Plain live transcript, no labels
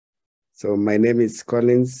So my name is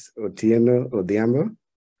Collins Otieno Odhiambo.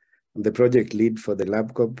 I'm the project lead for the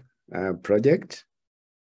LabCoP project,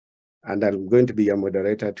 and I'm going to be your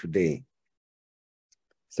moderator today.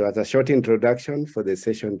 So as a short introduction for the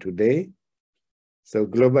session today, so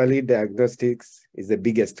globally, diagnostics is the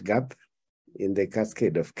biggest gap in the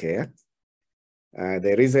cascade of care.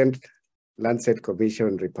 The recent Lancet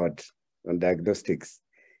Commission report on diagnostics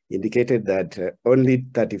indicated that only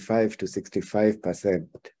 35 to 65%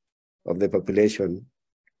 of the population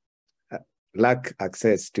lack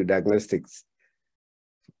access to diagnostics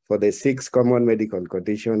for the 6 common medical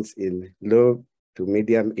conditions in low to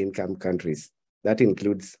medium income countries. That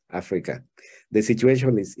includes Africa. The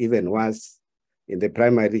situation is even worse in the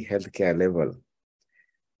primary healthcare level.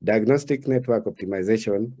 Diagnostic Network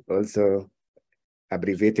Optimization, also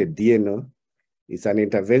abbreviated DNO, is an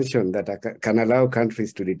intervention that can allow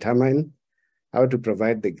countries to determine how to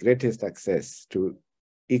provide the greatest access to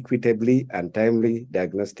equitably and timely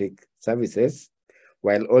diagnostic services,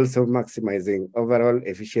 while also maximizing overall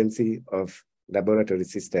efficiency of laboratory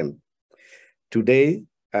system. Today,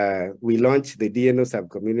 we launch the DNO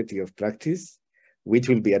subcommunity of practice, which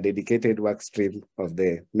will be a dedicated work stream of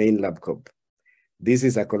the main LabCoP. This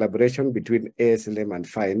is a collaboration between ASLM and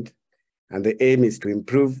FIND, and the aim is to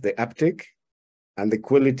improve the uptake and the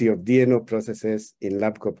quality of DNO processes in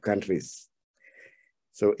LabCoP countries.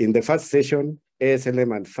 So in the first session,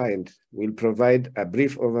 ASLM and FIND will provide a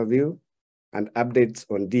brief overview and updates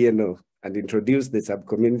on DNO and introduce the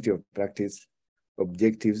subcommunity of practice,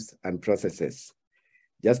 objectives, and processes.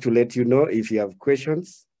 Just to let you know, if you have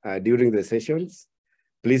questions during the sessions,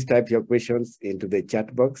 please type your questions into the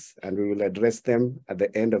chat box and we will address them at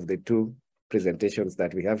the end of the 2 presentations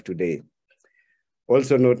that we have today.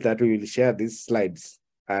 Also note that we will share these slides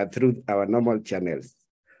through our normal channels.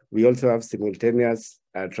 We also have simultaneous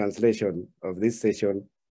translation of this session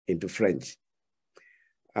into French.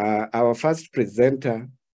 Our first presenter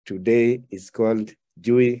today is called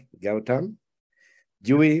Jui Gautam.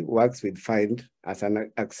 Jui works with FIND as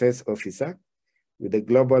an access officer with the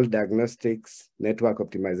Global Diagnostics Network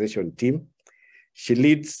Optimization team. She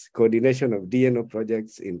leads coordination of DNO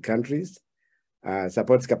projects in countries,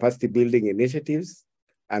 supports capacity building initiatives,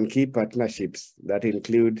 and key partnerships that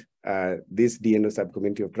include this DNO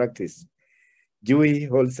subcommunity of practice. Jui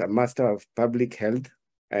holds a Master of Public Health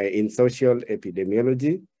in Social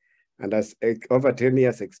Epidemiology and has over 10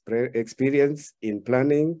 years experience in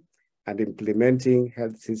planning and implementing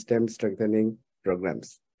health system strengthening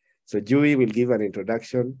programs. So Jui will give an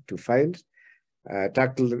introduction to FIND,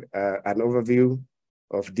 tackle an overview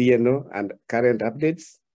of DNO and current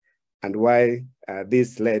updates, and why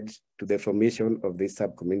this led to the formation of this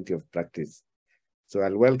subcommunity of practice. So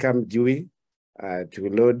I'll welcome Jui to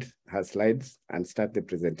load her slides and start the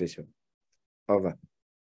presentation. Over.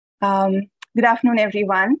 Good afternoon,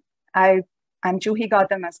 everyone. I'm Juhi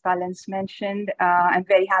Gautam, as Collins mentioned. I'm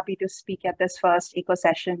very happy to speak at this first eco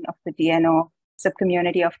session of the DNO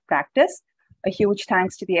subcommunity of practice. A huge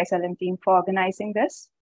thanks to the SLM team for organizing this.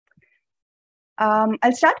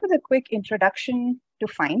 I'll start with a quick introduction to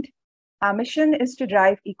FIND. Our mission is to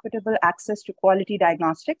drive equitable access to quality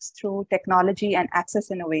diagnostics through technology and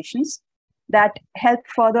access innovations that help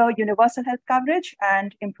further universal health coverage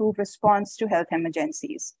and improve response to health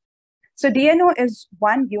emergencies. So DNO is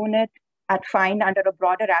one unit at FIND under a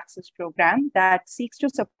broader access program that seeks to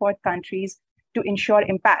support countries to ensure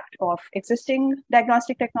impact of existing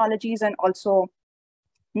diagnostic technologies and also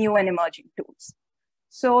new and emerging tools.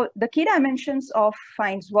 So the key dimensions of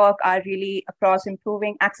FIND's work are really across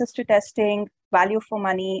improving access to testing, value for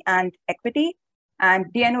money, and equity. And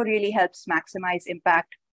DNO really helps maximize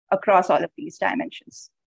impact across all of these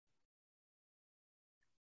dimensions.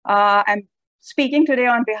 I'm speaking today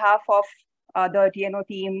on behalf of the DNO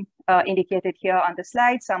team indicated here on the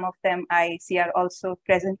slide. Some of them I see are also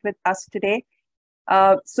present with us today.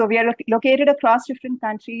 So we are located across different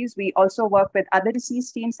countries. We also work with other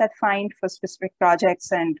disease teams that FIND for specific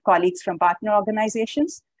projects and colleagues from partner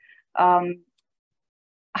organizations.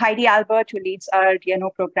 Heidi Albert, who leads our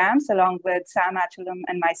DNO programs, along with Sam Atulum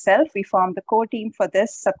and myself, we form the core team for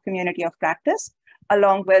this subcommunity of practice,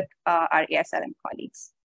 along with our ASLM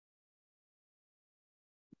colleagues.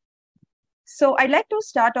 So I'd like to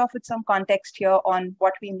start off with some context here on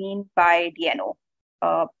what we mean by DNO.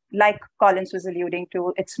 Like Collins was alluding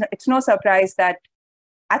to, it's no surprise that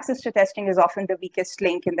access to testing is often the weakest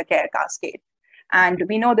link in the care cascade. And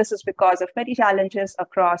we know this is because of many challenges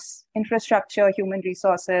across infrastructure, human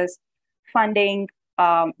resources, funding,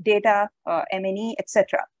 data, M&E,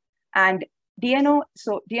 etc. And DNO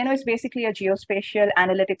is basically a geospatial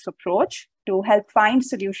analytics approach to help find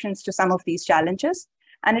solutions to some of these challenges.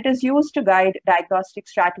 and it is used to guide diagnostic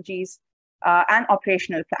strategies and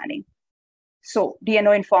operational planning. So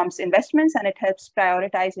DNO informs investments, and it helps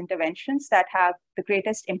prioritize interventions that have the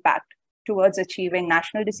greatest impact towards achieving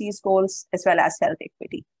national disease goals as well as health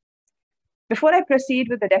equity. Before I proceed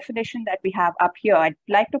with the definition that we have up here, I'd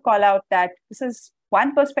like to call out that this is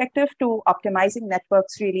one perspective to optimizing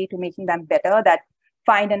networks, really, to making them better, that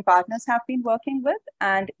FIND and partners have been working with.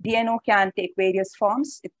 And DNO can take various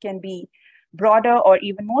forms. It can be broader or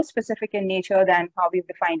even more specific in nature than how we've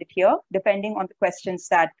defined it here, depending on the questions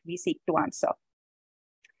that we seek to answer.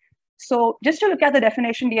 So just to look at the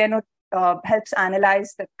definition, DNO helps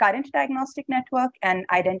analyze the current diagnostic network and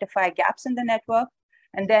identify gaps in the network,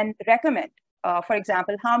 and then recommend, for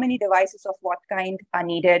example, how many devices of what kind are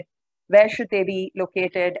needed, where should they be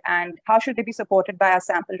located, and how should they be supported by our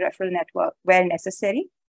sample referral network where necessary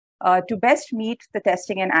to best meet the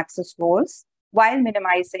testing and access goals while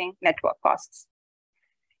minimizing network costs.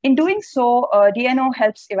 In doing so, DNO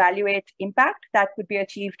helps evaluate impact that could be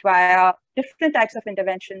achieved via different types of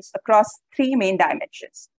interventions across three main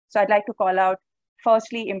dimensions. So I'd like to call out,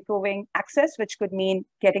 firstly, improving access, which could mean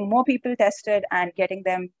getting more people tested and getting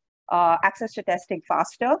them access to testing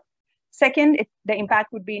faster. Second, the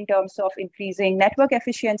impact would be in terms of increasing network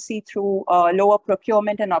efficiency through lower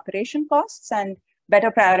procurement and operation costs and better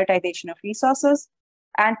prioritization of resources.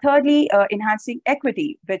 And thirdly, enhancing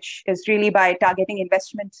equity, which is really by targeting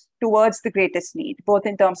investments towards the greatest need, both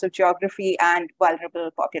in terms of geography and vulnerable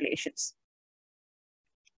populations.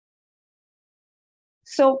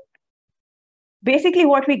 So basically,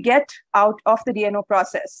 what we get out of the DNO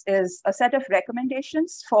process is a set of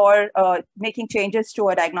recommendations for making changes to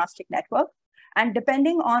a diagnostic network. And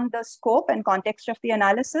depending on the scope and context of the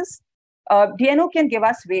analysis, DNO can give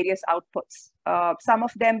us various outputs. Some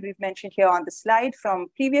of them we've mentioned here on the slide from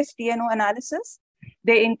previous DNO analysis.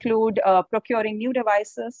 They include procuring new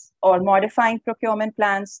devices or modifying procurement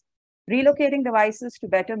plans, relocating devices to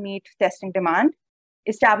better meet testing demand,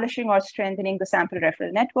 establishing or strengthening the sample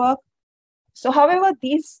referral network. So however,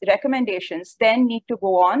 these recommendations then need to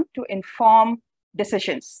go on to inform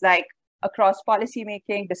decisions like across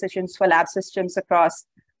policymaking, decisions for lab systems across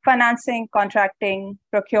financing, contracting,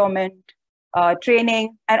 procurement,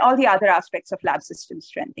 training, and all the other aspects of lab system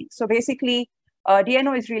strengthening. So basically,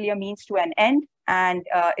 DNO is really a means to an end, and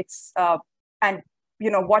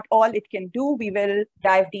what all it can do. We will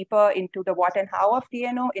dive deeper into the what and how of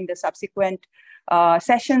DNO in the subsequent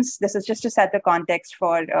sessions. This is just to set the context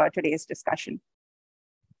for today's discussion.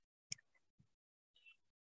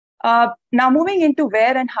 Now moving into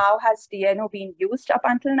where and how has DNO been used up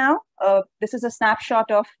until now. This is a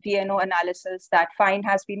snapshot of DNO analysis that FIND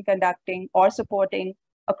has been conducting or supporting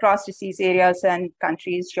across disease areas and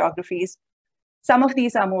countries, geographies. Some of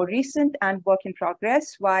these are more recent and work in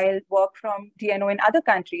progress, while work from DNO in other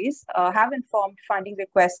countries have informed funding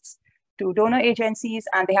requests to donor agencies,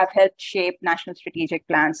 and they have helped shape national strategic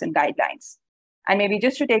plans and guidelines. And maybe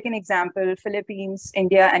just to take an example, Philippines,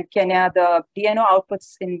 India, and Kenya, the DNO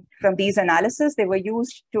outputs from these analyses, they were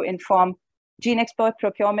used to inform gene expert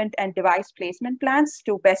procurement and device placement plans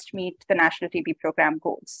to best meet the national TB program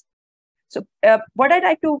goals. So what I'd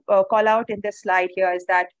like to call out in this slide here is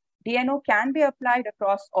that DNO can be applied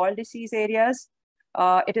across all disease areas.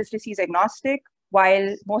 It is disease agnostic,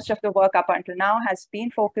 while most of the work up until now has been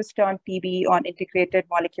focused on TB, on integrated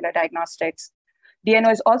molecular diagnostics.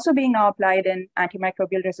 DNO is also being now applied in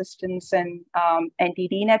antimicrobial resistance and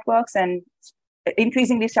NTD networks, and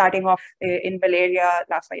increasingly starting off in malaria,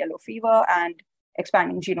 Lassa yellow fever, and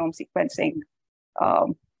expanding genome sequencing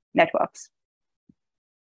networks.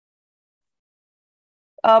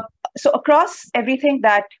 So across everything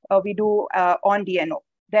that we do on DNO,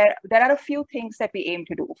 there are a few things that we aim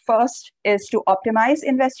to do. First is to optimize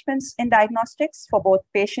investments in diagnostics for both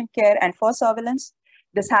patient care and for surveillance.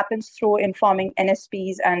 This happens through informing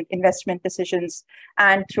NSPs and investment decisions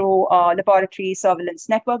and through laboratory surveillance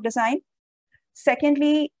network design.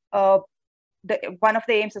 Secondly, one of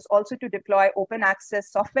the aims is also to deploy open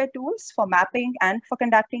access software tools for mapping and for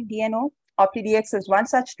conducting DNO. OptiDX is one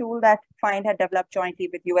such tool that FIND had developed jointly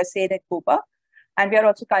with USAID and Cuba, and we are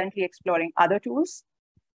also currently exploring other tools.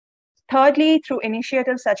 Thirdly, through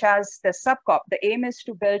initiatives such as the SubCoP, the aim is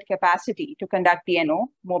to build capacity to conduct DNO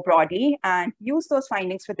more broadly and use those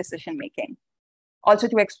findings for decision-making. Also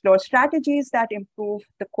to explore strategies that improve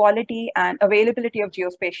the quality and availability of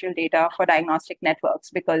geospatial data for diagnostic networks,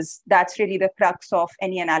 because that's really the crux of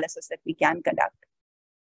any analysis that we can conduct.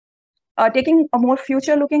 Taking a more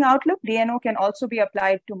future-looking outlook, DNO can also be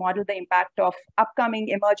applied to model the impact of upcoming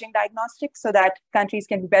emerging diagnostics so that countries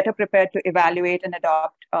can be better prepared to evaluate and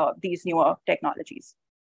adopt these newer technologies.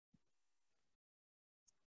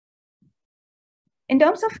 In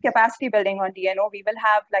terms of capacity building on DNO, we will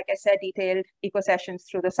have, like I said, detailed eco-sessions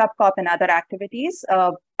through the SubCoP and other activities.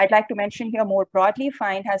 I'd like to mention here more broadly,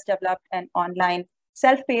 FIND has developed an online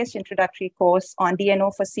self-paced introductory course on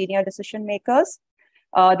DNO for senior decision makers.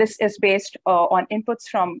 This is based on inputs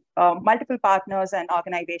from multiple partners and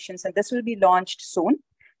organizations, and this will be launched soon.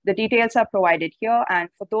 The details are provided here, and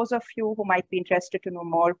for those of you who might be interested to know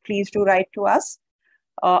more, please do write to us.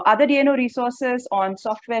 Other DNO resources on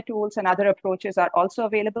software tools and other approaches are also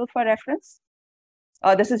available for reference.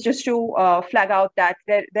 This is just to flag out that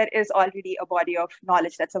there is already a body of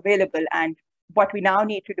knowledge that's available, and what we now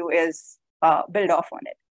need to do is build off on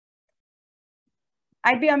it.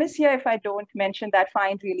 I'd be amiss here if I don't mention that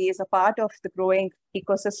FIND really is a part of the growing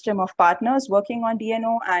ecosystem of partners working on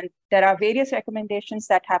DNO, and there are various recommendations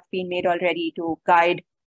that have been made already to guide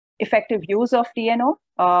effective use of DNO.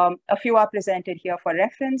 A few are presented here for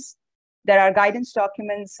reference. There are guidance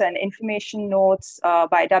documents and information notes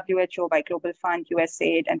by WHO, by Global Fund,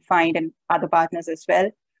 USAID, and FIND, and other partners as well.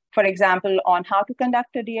 For example, on how to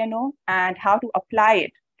conduct a DNO and how to apply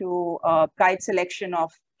it to guide selection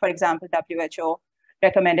of, for example, WHO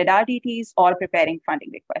recommended RDTs or preparing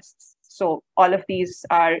funding requests. So all of these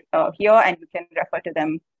are here, and you can refer to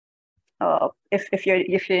them if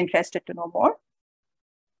you're interested to know more.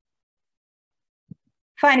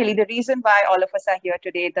 Finally, the reason why all of us are here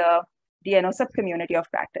today, the DNO subcommunity of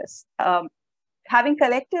practice. Having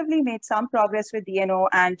collectively made some progress with DNO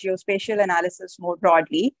and geospatial analysis more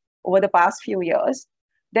broadly over the past few years,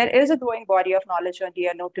 there is a growing body of knowledge on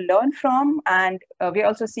DNO to learn from, and we're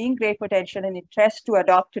also seeing great potential and interest to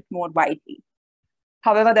adopt it more widely.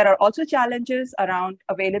 However, there are also challenges around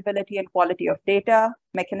availability and quality of data,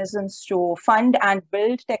 mechanisms to fund and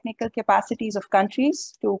build technical capacities of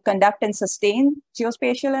countries to conduct and sustain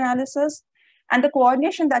geospatial analysis, and the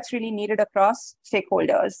coordination that's really needed across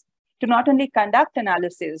stakeholders to not only conduct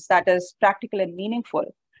analysis that is practical and meaningful,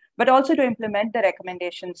 but also to implement the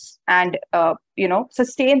recommendations and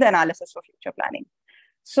sustain the analysis for future planning.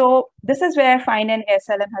 So this is where FIND and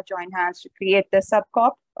ASLM have joined hands to create the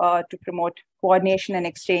SubCoP to promote coordination and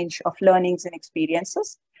exchange of learnings and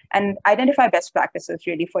experiences and identify best practices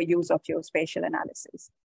really for use of geospatial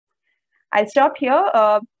analysis. I'll stop here.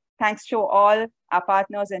 Thanks to all our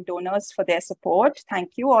partners and donors for their support.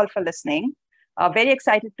 Thank you all for listening. Very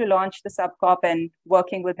excited to launch the SubCoP and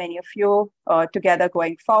working with many of you together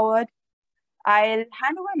going forward. I'll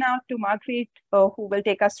hand over now to Margaret, who will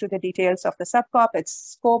take us through the details of the SubCoP, its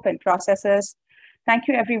scope and processes. Thank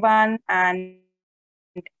you, everyone, and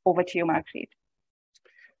over to you, Margaret.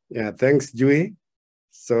 Yeah, thanks, Jui.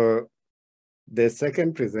 So the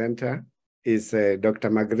second presenter is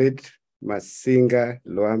Dr. Margaret Masinga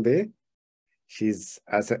Luambe.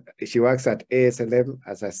 She works at ASLM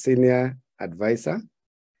as a senior advisor.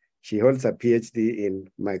 She holds a PhD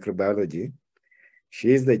in microbiology.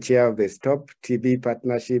 She is the chair of the Stop TB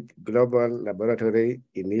Partnership Global Laboratory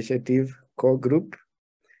Initiative Core Group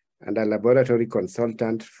and a laboratory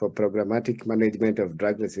consultant for programmatic management of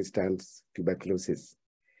drug-resistant tuberculosis.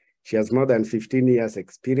 She has more than 15 years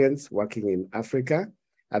experience working in Africa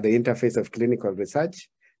at the interface of clinical research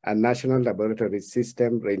and national laboratory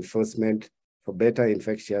system reinforcement for better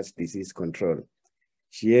infectious disease control.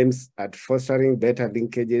 She aims at fostering better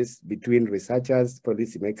linkages between researchers,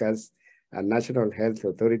 policymakers, and national health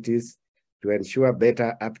authorities to ensure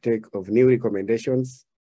better uptake of new recommendations,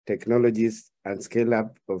 technologies, and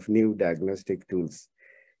scale-up of new diagnostic tools.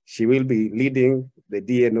 She will be leading the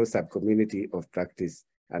DNO subcommunity of practice,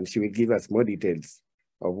 and she will give us more details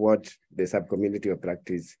of what the subcommunity of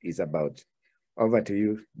practice is about. Over to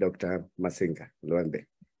you, Dr. Masinga Luambe.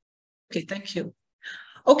 Okay, thank you.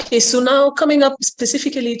 Okay, so now coming up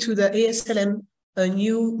specifically to the ASLM, a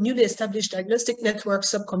newly established diagnostic network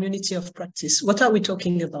subcommunity of practice. What are we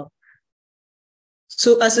talking about?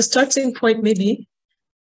 So as a starting point, maybe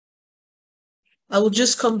I will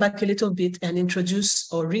just come back a little bit and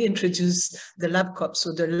introduce or reintroduce the LabCoP,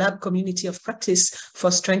 so the Lab Community of Practice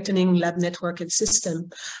for Strengthening Lab Network and System,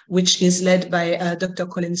 which is led by Dr.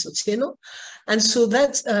 Collins Otieno. And so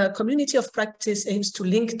that community of practice aims to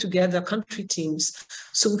link together country teams.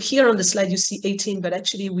 So here on the slide, you see 18, but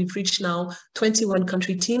actually we've reached now 21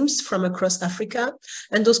 country teams from across Africa.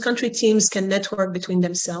 And those country teams can network between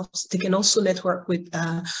themselves. They can also network with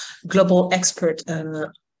global expert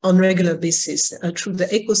on regular basis through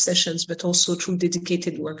the eco sessions, but also through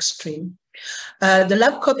dedicated work stream. The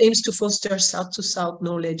LabCoP aims to foster South-to-South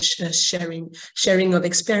knowledge sharing of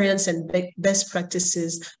experience and best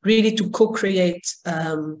practices, really to co-create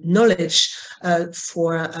knowledge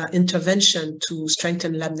for intervention to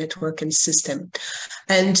strengthen lab network and system.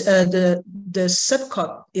 And the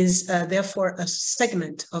SubCoP is therefore a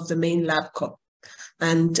segment of the main LabCoP.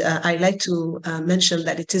 And I like to mention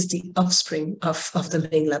that it is the offspring of the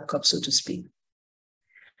main LabCoP, so to speak.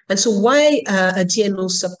 And so why a DNO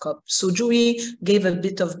SubCoP? So Juhi gave a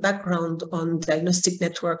bit of background on diagnostic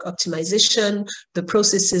network optimization, the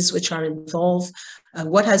processes which are involved,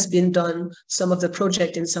 what has been done, some of the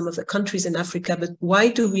project in some of the countries in Africa, but why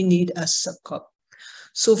do we need a SubCoP?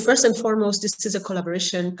 So first and foremost, this is a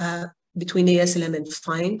collaboration between ASLM and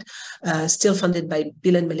FIND, still funded by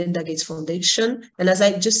Bill and Melinda Gates Foundation. And as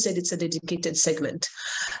I just said, it's a dedicated segment.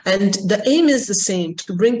 And the aim is the same,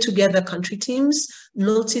 to bring together country teams,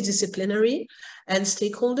 multidisciplinary, and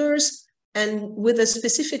stakeholders, and with a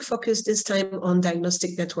specific focus this time on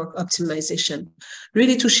diagnostic network optimization,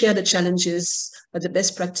 really to share the challenges, the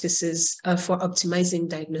best practices for optimizing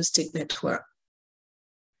diagnostic network.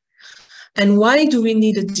 And why do we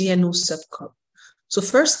need a DNO SubCoP? So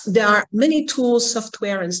first, there are many tools,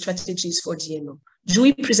 software, and strategies for DNO.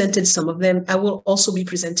 Juhi presented some of them. I will also be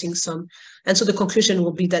presenting some. And so the conclusion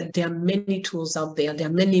will be that there are many tools out there. There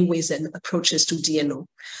are many ways and approaches to DNO.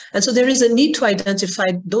 And so there is a need to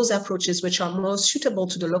identify those approaches which are more suitable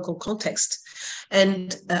to the local context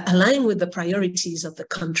and align with the priorities of the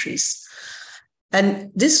countries.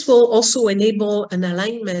 And this will also enable an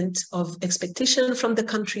alignment of expectation from the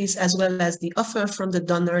countries, as well as the offer from the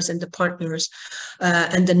donors and the partners,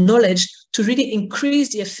 and the knowledge to really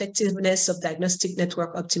increase the effectiveness of diagnostic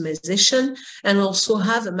network optimization, and also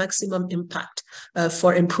have a maximum impact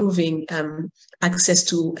for improving access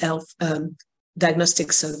to health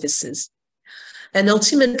diagnostic services. And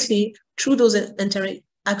ultimately, through those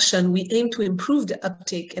action, we aim to improve the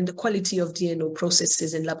uptake and the quality of DNO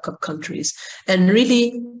processes in LabCoP countries, and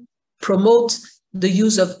really promote the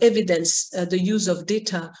use of evidence, the use of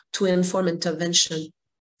data to inform intervention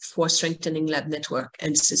for strengthening lab network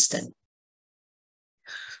and system.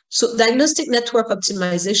 So diagnostic network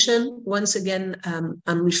optimization, once again,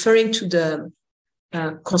 I'm referring to the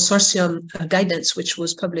consortium guidance, which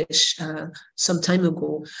was published some time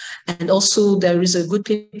ago. And also there is a good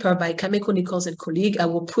paper by Kameko Nichols and colleague. I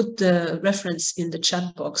will put the reference in the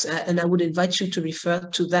chat box, and I would invite you to refer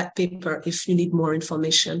to that paper if you need more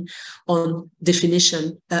information on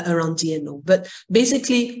definition around DNO. But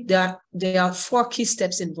basically, there are 4 key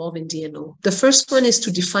steps involved in DNO. The first one is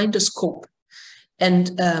to define the scope,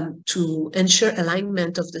 and to ensure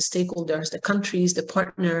alignment of the stakeholders, the countries, the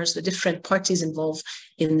partners, the different parties involved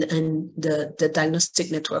in the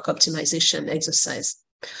diagnostic network optimization exercise.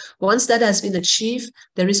 Once that has been achieved,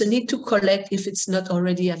 there is a need to collect, if it's not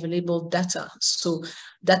already available, data. So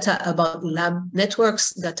data about lab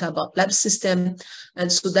networks, data about lab system,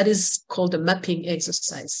 and so that is called the mapping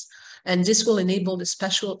exercise. And this will enable the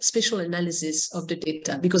spatial analysis of the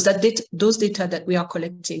data, because those data that we are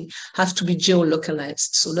collecting have to be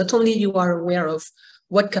geolocalized. So not only you are aware of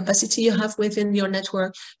what capacity you have within your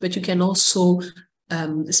network, but you can also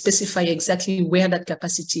specify exactly where that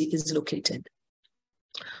capacity is located.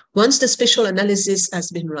 Once the spatial analysis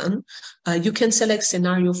has been run, you can select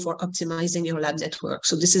scenario for optimizing your lab network.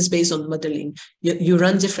 So this is based on modeling. You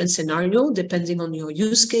run different scenarios depending on your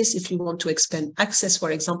use case. If you want to expand access,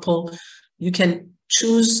 for example, you can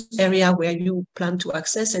choose area where you plan to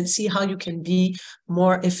access and see how you can be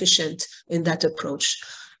more efficient in that approach.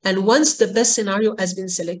 And once the best scenario has been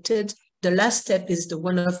selected, the last step is the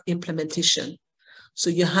one of implementation. So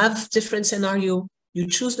you have different scenarios. You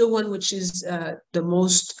choose the one which is the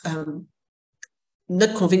most,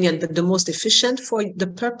 not convenient, but the most efficient for the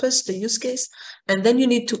purpose, the use case. And then you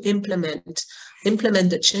need to implement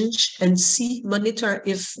the change and monitor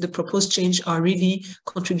if the proposed change are really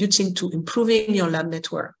contributing to improving your lab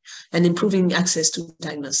network and improving access to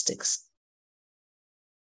diagnostics.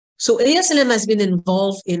 So ASLM has been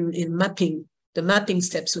involved in mapping, the mapping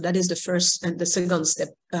step. So that is the first and the second step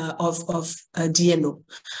of DNO.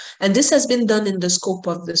 And this has been done in the scope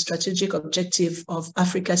of the strategic objective of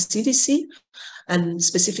Africa CDC, and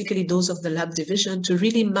specifically those of the lab division, to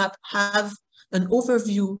really have an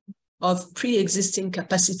overview of pre-existing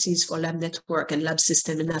capacities for lab network and lab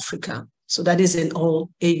system in Africa. So that is in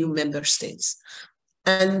all AU member states.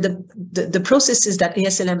 And the processes that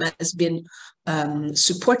ASLM has been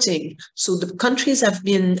supporting, so the countries have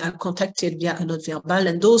been contacted via a note verbal,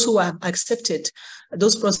 and those who have accepted,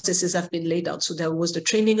 those processes have been laid out. So there was the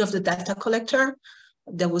training of the data collector,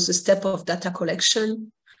 there was a step of data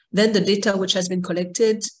collection. Then the data which has been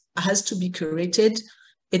collected has to be curated.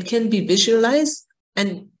 It can be visualized,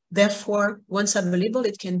 and therefore, once available,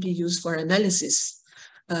 it can be used for analysis,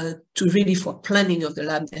 for planning of the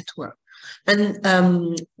lab network. And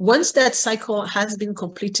once that cycle has been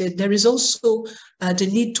completed, there is also the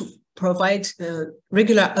need to provide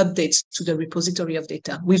regular updates to the repository of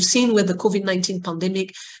data. We've seen with the COVID-19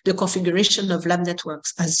 pandemic, the configuration of lab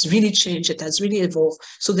networks has really changed, it has really evolved.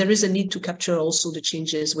 So there is a need to capture also the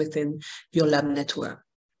changes within your lab network.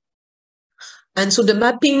 And so the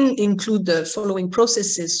mapping include the following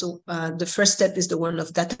processes. So the first step is the one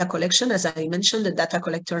of data collection. As I mentioned, the data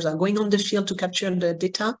collectors are going on the field to capture the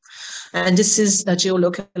data. And this is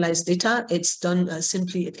geolocalized data. It's done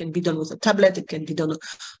simply, it can be done with a tablet, it can be done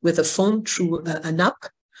with a phone through an app.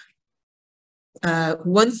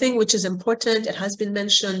 One thing which is important, it has been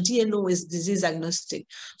mentioned, DNO is disease agnostic.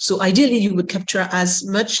 So ideally, you would capture as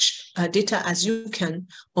much data as you can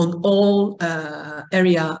on all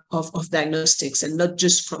area of diagnostics and not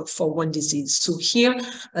just for one disease. So here,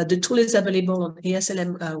 the tool is available on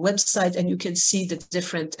ASLM website, and you can see the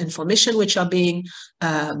different information which are being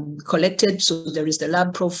collected. So there is the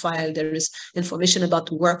lab profile, there is information about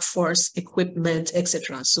workforce, equipment,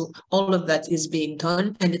 etc. So all of that is being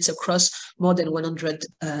done, and it's across more than 100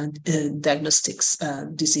 diagnostics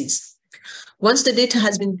disease. Once the data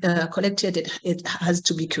has been collected, it has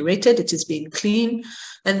to be curated, it is being cleaned,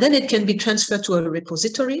 and then it can be transferred to a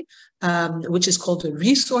repository, which is called a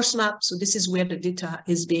resource map. So this is where the data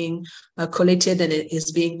is being collated and it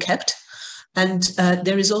is being kept. And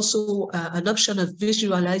there is also an option of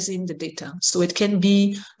visualizing the data. So it can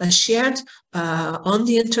be shared on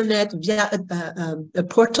the internet via a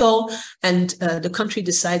portal, and the country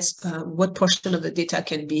decides what portion of the data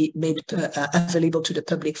can be made available to the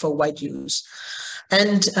public for wide use.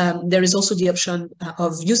 And there is also the option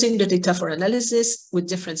of using the data for analysis with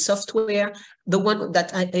different software. The one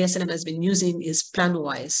that ASLM has been using is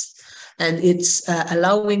PlanWise. And it's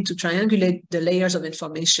allowing to triangulate the layers of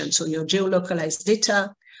information. So your geolocalized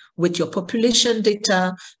data with your population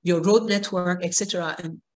data, your road network, etc.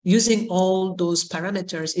 And using all those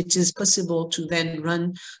parameters, it is possible to then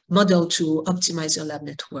run model to optimize your lab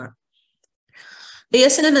network.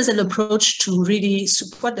 ASLM has an approach to really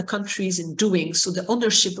support the countries in doing, so the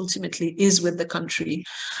ownership ultimately is with the country,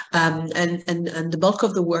 and the bulk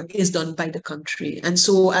of the work is done by the country. And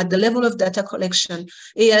so at the level of data collection,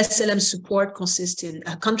 ASLM support consists in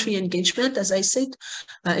country engagement, as I said,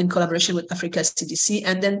 in collaboration with Africa CDC,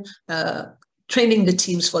 and then training the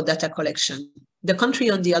teams for data collection. The country,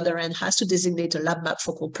 on the other end, has to designate a lab map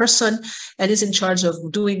focal person and is in charge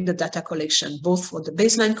of doing the data collection, both for the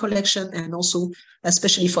baseline collection and also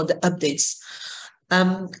especially for the updates.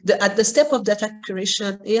 At the step of data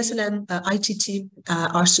curation, ASLM IT team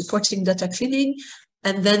are supporting data cleaning,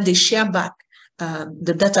 and then they share back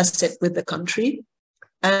the data set with the country.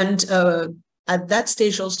 And at that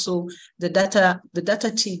stage also, the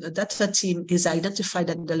data team is identified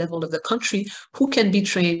at the level of the country who can be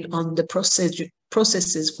trained on the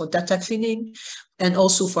processes for data cleaning and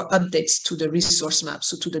also for updates to the resource map,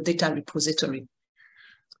 so to the data repository.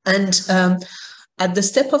 And at the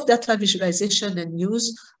step of data visualization and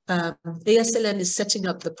use, ASLM is setting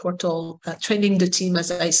up the portal, training the team,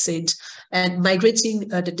 as I said, and migrating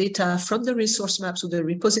the data from the resource map to the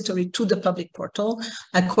repository to the public portal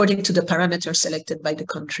according to the parameters selected by the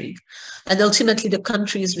country. And ultimately, the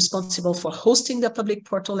country is responsible for hosting the public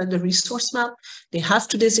portal and the resource map. They have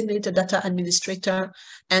to designate a data administrator,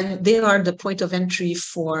 and they are the point of entry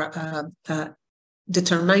for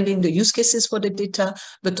determining the use cases for the data,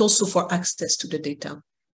 but also for access to the data.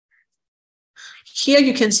 Here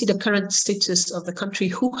you can see the current status of the country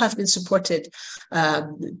who have been supported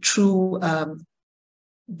through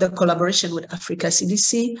the collaboration with Africa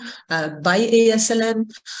CDC by ASLM.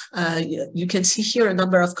 You can see here a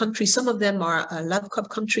number of countries. Some of them are LabCoP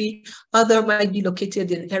country. Other might be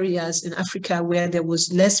located in areas in Africa where there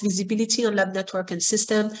was less visibility on lab network and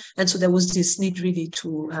system. And so there was this need really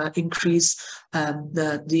to increase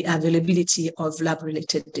the availability of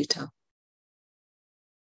lab-related data.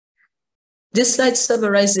 This slide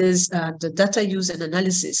summarizes the data use and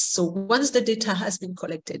analysis. So once the data has been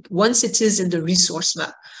collected, once it is in the resource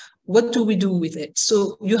map, what do we do with it?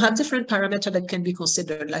 So you have different parameters that can be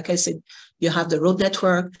considered. Like I said, you have the road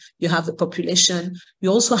network, you have the population, you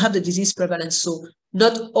also have the disease prevalence. So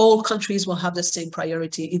not all countries will have the same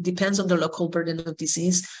priority. It depends on the local burden of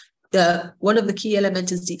disease. One of the key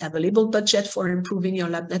elements is the available budget for improving your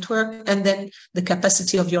lab network, and then the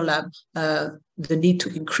capacity of your lab, the need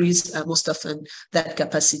to increase most often that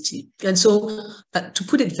capacity. And so to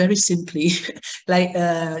put it very simply, like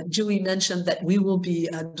Julie mentioned, that we will be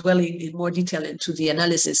dwelling in more detail into the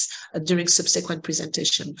analysis during subsequent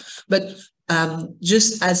presentation. But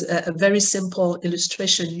just as a very simple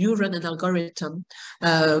illustration, you run an algorithm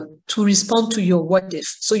to respond to your what if.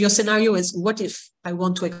 So your scenario is, what if I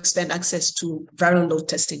want to expand access to viral load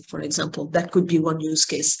testing, for example? That could be one use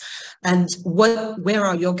case. And where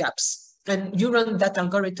are your gaps? And you run that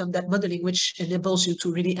algorithm, that modeling, which enables you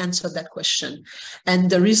to really answer that question. And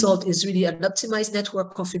the result is really an optimized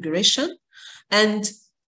network configuration. And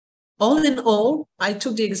all in all, I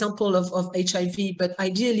took the example of HIV, but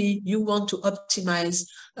ideally you want to optimize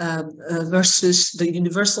versus the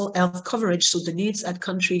universal health coverage, so the needs at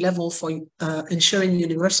country level for ensuring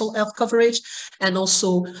universal health coverage, and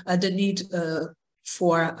also the need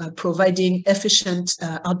for providing efficient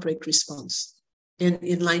outbreak response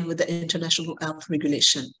in line with the international health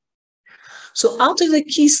regulation. So out of the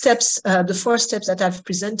key steps, the 4 steps that I've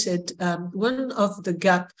presented, one of the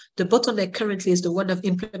bottleneck currently is the one of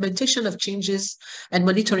implementation of changes and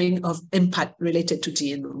monitoring of impact related to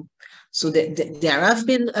DNO. So there have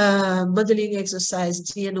been modeling exercise,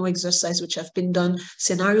 DNO exercise, which have been done,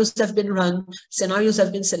 scenarios have been run, scenarios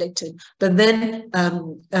have been selected, but then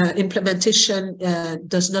implementation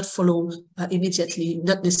does not follow immediately,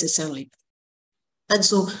 not necessarily. And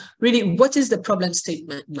so really, what is the problem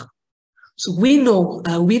statement now? So we know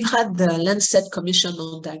we've had the Lancet Commission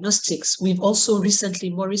on diagnostics. We've also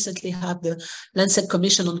more recently had the Lancet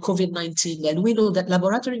Commission on COVID-19. And we know that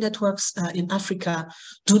laboratory networks in Africa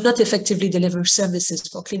do not effectively deliver services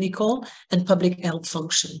for clinical and public health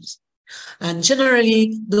functions. And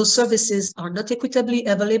generally, those services are not equitably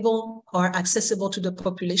available or accessible to the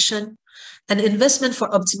population. And investment for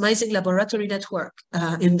optimizing laboratory network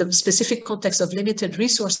in the specific context of limited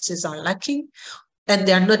resources are lacking, and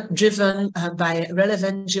they are not driven by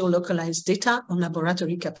relevant geolocalized data on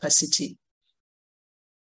laboratory capacity.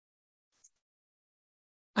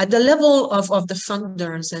 At the level of the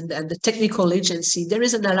funders and the technical agency, there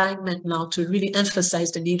is an alignment now to really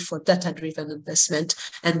emphasize the need for data-driven investment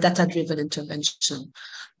and data-driven intervention.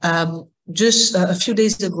 Just a few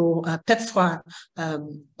days ago, PEPFAR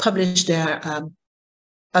published their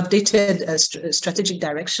updated strategic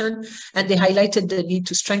direction, and they highlighted the need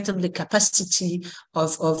to strengthen the capacity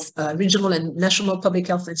of regional and national public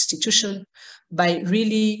health institutions by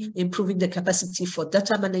really improving the capacity for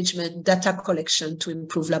data management, data collection to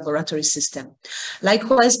improve laboratory system.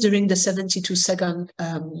 Likewise, during the 72nd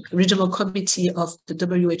Regional Committee of the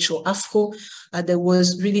WHO AFRO, there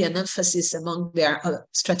was really an emphasis among their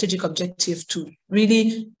strategic objective to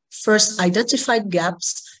really first identify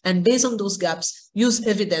gaps, and based on those gaps, use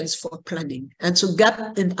evidence for planning. And so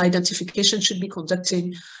gap in identification should be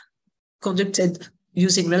conducted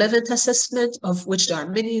using relevant assessment, of which there are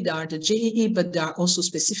many. There are the JEE, but there are also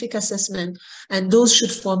specific assessment, and those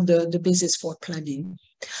should form the basis for planning.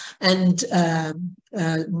 And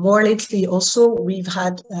more lately also, we've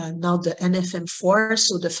had now the NFM4,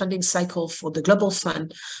 so the funding cycle for the Global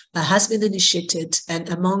Fund has been initiated, and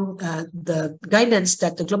among the guidance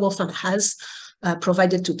that the Global Fund has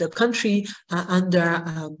provided to the country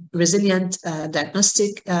under resilient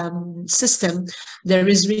diagnostic system, there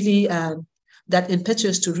is really that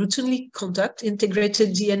impetus to routinely conduct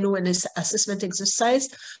integrated DNO and assessment exercise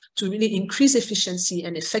to really increase efficiency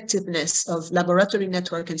and effectiveness of laboratory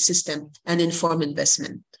network and system and inform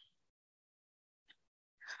investment.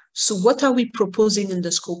 So what are we proposing in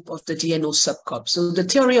the scope of the DNO SubCoP? So the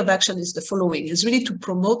theory of action is the following, is really to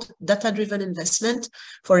promote data-driven investment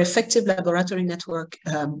for effective laboratory network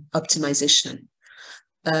optimization.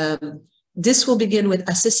 This will begin with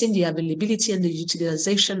assessing the availability and the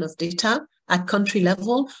utilization of data at country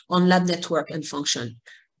level on lab network and function.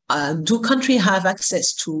 Do countries have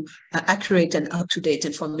access to accurate and up-to-date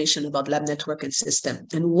information about lab network and system?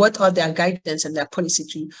 And what are their guidance and their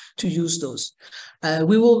policy to use those?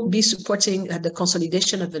 We will be supporting the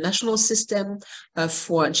consolidation of the national system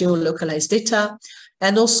for geolocalized data,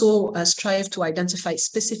 and also strive to identify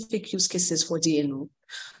specific use cases for DNO.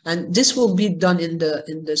 And this will be done in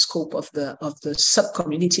the scope of the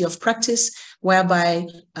sub-community of practice, whereby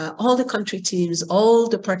all the country teams, all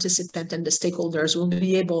the participants and the stakeholders will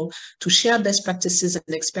be able to share best practices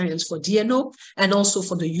and experience for DNO, and also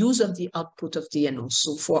for the use of the output of DNO.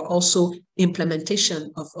 So for also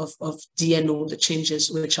implementation of DNO, the changes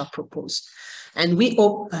which are proposed. And we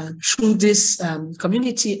hope through this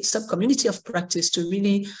sub-community of practice to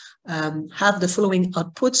really have the following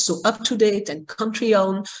outputs, so up-to-date and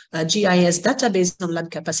country-owned GIS database on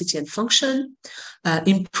lab capacity and function,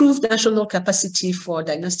 improved national capacity for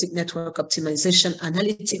diagnostic network optimization,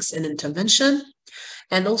 analytics, and intervention,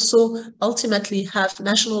 and also ultimately have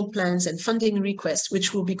national plans and funding requests,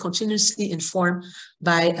 which will be continuously informed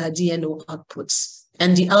by DNO outputs.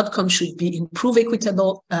 And the outcome should be improve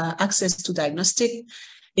equitable access to diagnostic,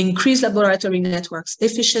 increase laboratory networks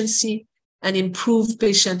efficiency, and improve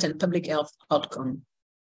patient and public health outcome.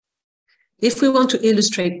 If we want to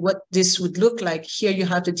illustrate what this would look like, here you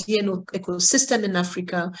have the DNO ecosystem in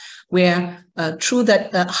Africa, where through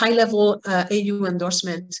that high-level AU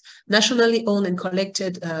endorsement, nationally owned and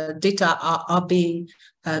collected data are being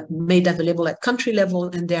made available at country level,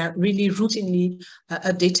 and they are really routinely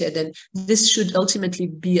updated. And this should ultimately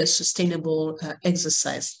be a sustainable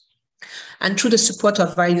exercise. And through the support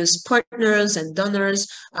of various partners and donors,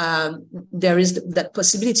 there is that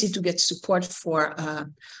possibility to get support for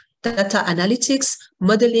data analytics,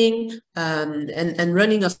 modeling, and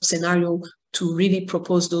running of scenario to really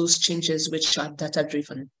propose those changes which are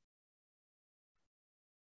data-driven.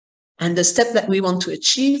 And the step that we want to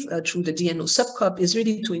achieve through the DNO SubCoP is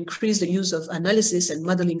really to increase the use of analysis and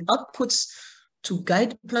modeling outputs to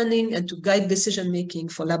guide planning and to guide decision-making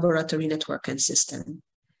for laboratory network and system.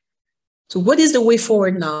 So what is the way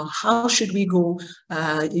forward now? How should we go?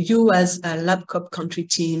 You as LabCoP country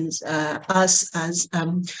teams, us as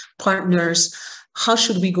partners, how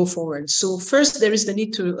should we go forward? So first, there is the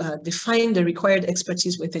need to define the required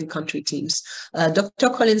expertise within country teams.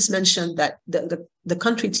 Dr. Collins mentioned that the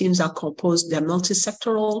country teams are composed, they're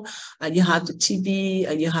multi-sectoral. You have the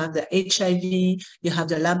TB, you have the HIV, you have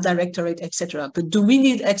the lab directorate, etc. But do we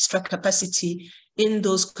need extra capacity in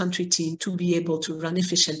those country teams to be able to run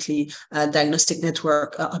efficiently diagnostic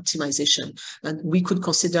network optimization? And we could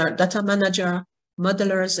consider data manager,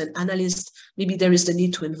 modelers, and analysts. Maybe there is the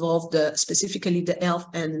need to involve specifically the health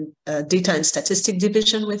and data and statistic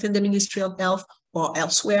division within the Ministry of Health or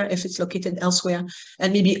elsewhere, if it's located elsewhere,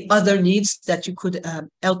 and maybe other needs that you could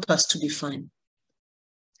help us to define.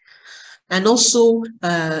 And also,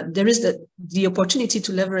 there is the opportunity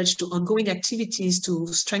to leverage to ongoing activities to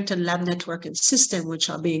strengthen lab network and system, which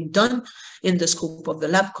are being done in the scope of the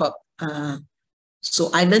LabCoP.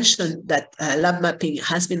 So I mentioned that lab mapping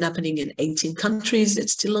has been happening in 18 countries.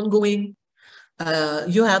 It's still ongoing.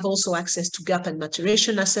 You have also access to gap and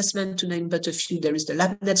maturation assessment, to name but a few. There is the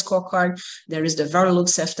LabNet scorecard, there is the viral load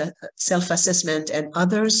self-assessment, and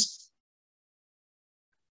others.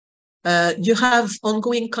 You have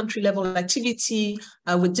ongoing country-level activity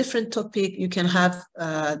with different topics. You can have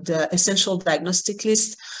the essential diagnostic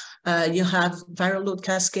list. You have viral load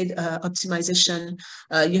cascade optimization.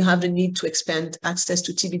 You have the need to expand access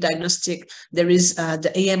to TB diagnostic. There is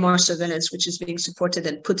the AMR surveillance, which is being supported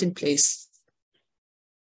and put in place.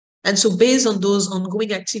 And so based on those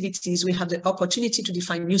ongoing activities, we have the opportunity to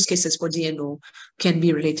define use cases for DNO, can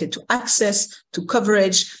be related to access, to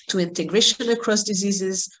coverage, to integration across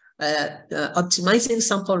diseases, optimizing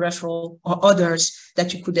sample referral, or others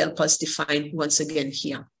that you could help us define once again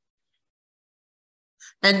here.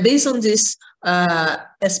 And based on this,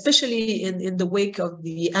 especially in the wake of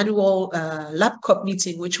the annual LabCoP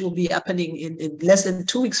meeting, which will be happening in less than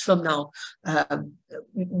 2 weeks from now,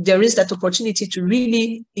 there is that opportunity to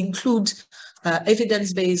really include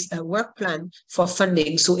evidence-based work plan for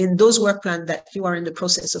funding. So in those work plans that you are in the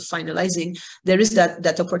process of finalizing, there is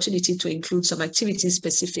that opportunity to include some activities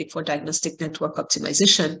specific for diagnostic network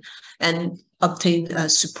optimization and obtain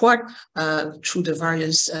support through the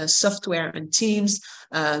various software and teams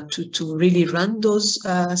to really run those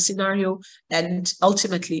scenarios and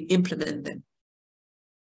ultimately implement them.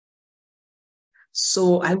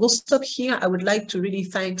 So I will stop here. I would like to really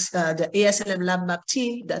thank the ASLM LabMap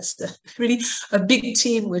team. That's really a big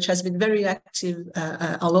team which has been very active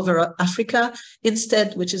all over Africa.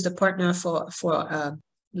 Instead, which is the partner for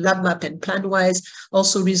LabMap and PlanWise,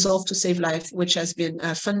 also Resolve to Save Life, which has been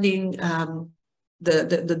funding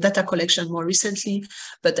the data collection more recently.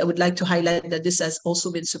 But I would like to highlight that this has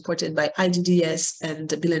also been supported by IDDS and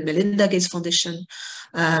the Bill and Melinda Gates Foundation.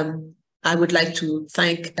 I would like to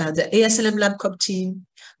thank the ASLM LabCoP team,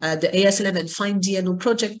 the ASLM and Find DNO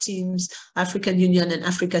project teams, African Union and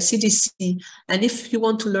Africa CDC. And if you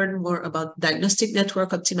want to learn more about diagnostic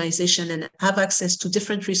network optimization and have access to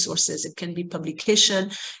different resources, it can be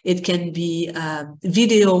publication, it can be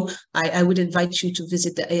video, I would invite you to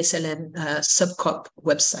visit the ASLM SubCoP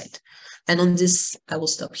website. And on this, I will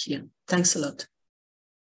stop here. Thanks a lot.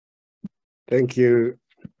 Thank you.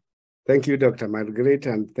 Thank you, Dr. Margaret,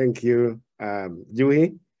 and thank you,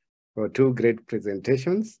 Juhi, for 2 great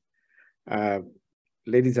presentations.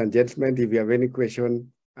 ladies and gentlemen, if you have any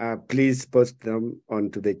question, please post them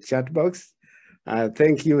onto the chat box.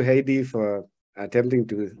 Thank you, Heidi, for attempting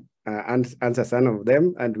to answer some of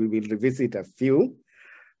them, and we will revisit a few.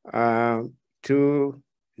 To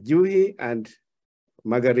Juhi and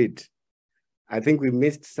Marguerite, I think we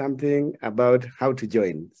missed something about how to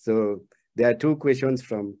join. So there are two questions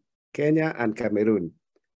from Kenya and Cameroon,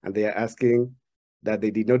 and they are asking that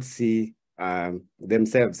they did not see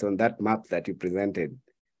themselves on that map that you presented.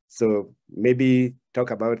 So maybe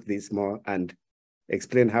talk about this more and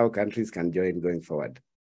explain how countries can join going forward.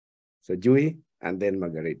 So Juhi and then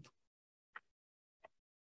Marguerite.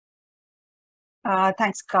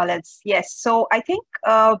 Thanks, Collins. Yes, so I think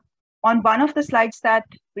on one of the slides that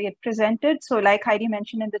we had presented, so like Heidi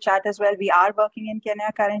mentioned in the chat as well, we are working in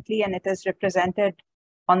Kenya currently, and it is represented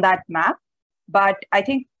on that map. But I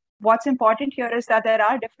think what's important here is that there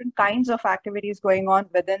are different kinds of activities going on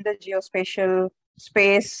within the geospatial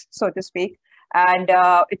space, so to speak. And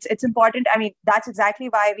it's important. I mean, that's exactly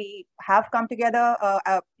why we have come together,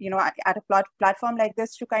 at a platform like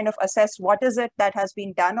this to kind of assess what is it that has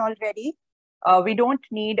been done already. We don't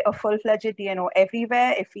need a full-fledged DNO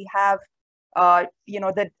everywhere. If we have, the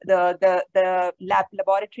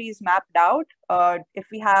laboratories mapped out, if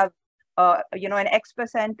we have, an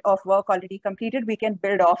X% of work already completed, we can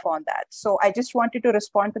build off on that. So I just wanted to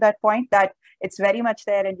respond to that point that it's very much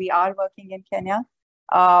there, and we are working in Kenya.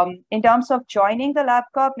 In terms of joining the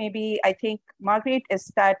LabCoP, maybe I think, Marguerite,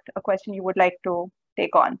 is that a question you would like to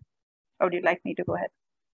take on? Or would you like me to go ahead?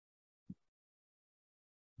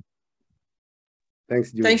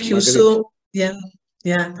 Thanks, Juhi. Thank you. Marguerite. So,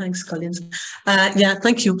 thanks, Collins.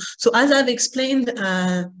 Thank you. So as I've explained,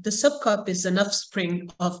 the SubCoP is an offspring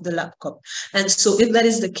of the LabCoP. And so if that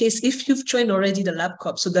is the case, if you've joined already the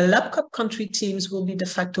LabCoP, so the LabCoP country teams will be de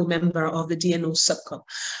facto member of the DNO SubCoP,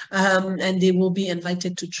 and they will be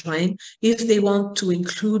invited to join. If they want to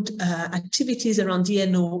include activities around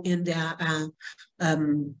DNO in their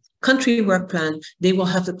country work plan, they will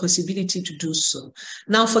have the possibility to do so.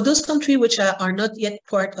 Now, for those countries which are not yet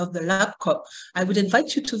part of the LabCoP, I would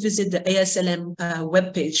invite you to visit the ASLM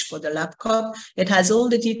webpage for the LabCoP. It has all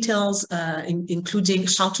the details, including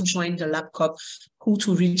how to join the LabCoP, who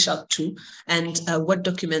to reach out to, and what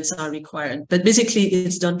documents are required. But basically,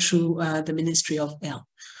 it's done through the Ministry of Health.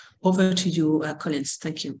 Over to you, Collins.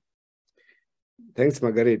 Thank you. Thanks,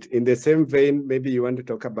 Marguerite. In the same vein, maybe you want to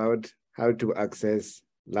talk about how to access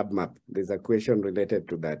LabMap. There's a question related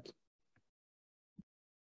to that.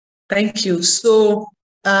 Thank you. So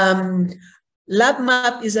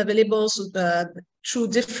LabMap is available through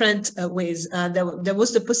different ways. There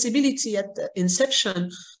was the possibility at the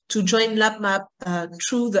inception to join LabMap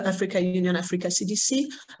through the Africa Union, Africa CDC,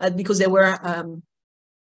 because there were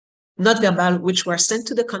not verbal, which were sent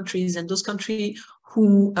to the countries, and those countries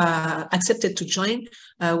who accepted to join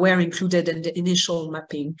were included in the initial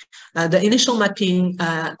mapping. The initial mapping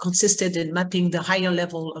consisted in mapping the higher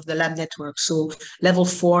level of the lab network. So level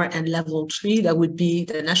 4 and level 3, that would be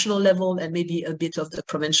the national level and maybe a bit of the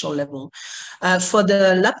provincial level. For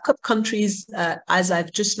the LabCoP countries, as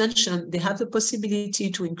I've just mentioned, they have the possibility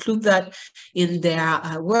to include that in their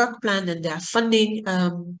work plan and their funding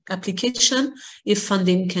application. If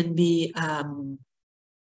funding can be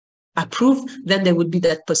approved, then there would be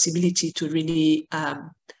that possibility to really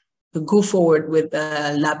go forward with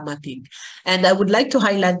lab mapping. And I would like to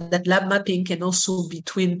highlight that lab mapping can also be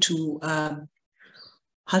twinned to,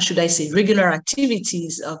 how should I say, regular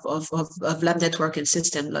activities of lab network and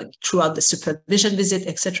system, like throughout the supervision visit,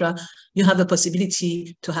 etc. You have the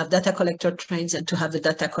possibility to have data collector trains and to have the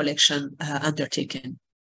data collection undertaken.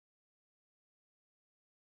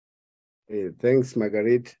 Thanks,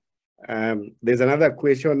 Marguerite. There's another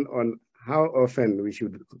question on how often we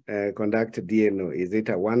should conduct DNO. Is it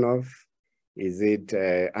a one-off? Is it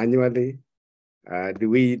annually? Do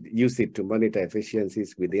we use it to monitor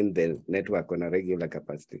efficiencies within the network on a regular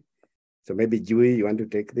capacity? So maybe Juhi, you want to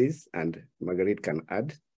take this and Marguerite can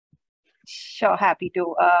add? Sure, happy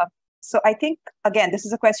to. So I think, again, this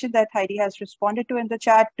is a question that Heidi has responded to in the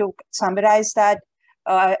chat. To summarize that,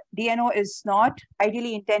 DNO is not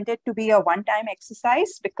ideally intended to be a one-time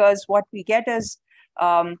exercise, because what we get is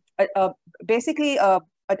basically a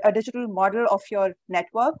digital model of your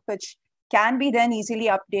network, which can be then easily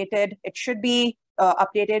updated. It should be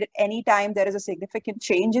updated anytime there is a significant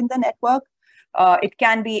change in the network. It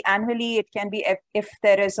can be annually. It can be if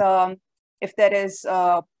there is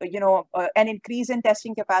an increase in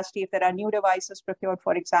testing capacity, if there are new devices procured,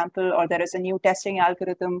 for example, or there is a new testing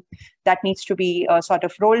algorithm that needs to be sort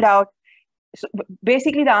of rolled out. So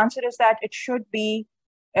basically, the answer is that it should be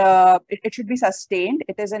sustained.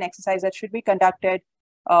 It is an exercise that should be conducted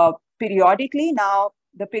periodically. Now,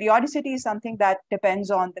 the periodicity is something that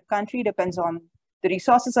depends on the country, depends on the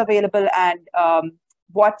resources available, and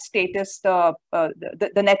what status the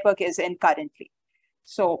network is in currently.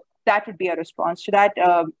 So that would be a response to that.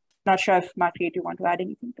 Not sure if Marguerite, you want to add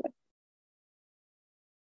anything to it.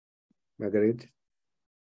 Marguerite?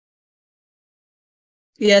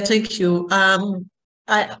 Yeah, thank you.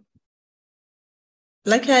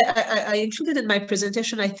 Like I included in my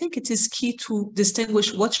presentation, I think it is key to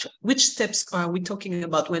distinguish which steps are we talking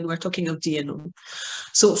about when we're talking of DNO.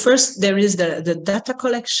 So first, there is the data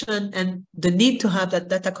collection and the need to have that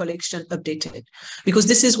data collection updated, because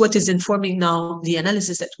this is what is informing now the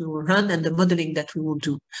analysis that we will run and the modeling that we will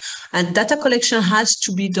do. And data collection has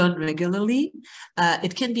to be done regularly.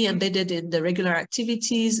 It can be embedded in the regular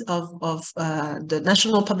activities of the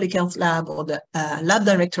National Public Health Lab or the lab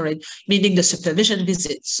directorate, meaning the supervision visits.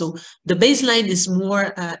 So the baseline is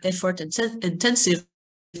more effort intensive,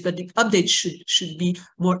 but the update should be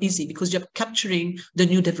more easy because you're capturing the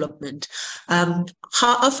new development. How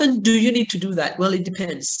often do you need to do that? Well, it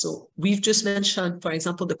depends. So we've just mentioned, for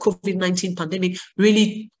example, the COVID-19 pandemic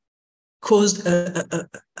really caused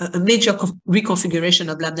a major reconfiguration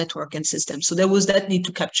of lab network and systems. So there was that need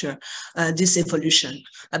to capture this evolution.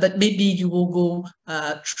 But maybe you will go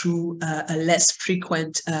through a less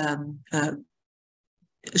frequent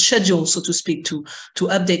schedule, so to speak, to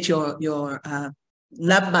update your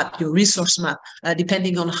lab map, your resource map,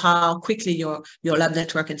 depending on how quickly your lab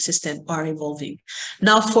network and system are evolving.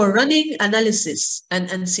 Now, for running analysis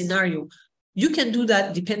and scenario, you can do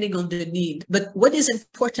that depending on the need. But what is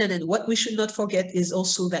important and what we should not forget is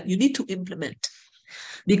also that you need to implement.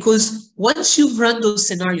 Because once you've run those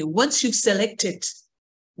scenarios, once you've selected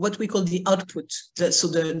what we call the output, so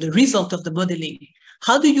the result of the modeling,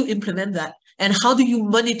 how do you implement that? And how do you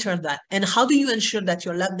monitor that? And how do you ensure that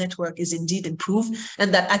your lab network is indeed improved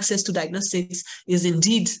and that access to diagnostics is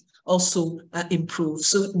indeed also improved?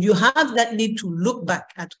 So you have that need to look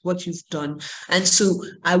back at what you've done. And so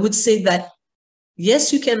I would say that,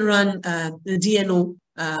 yes, you can run the DNO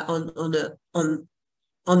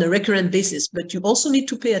on a recurrent basis, but you also need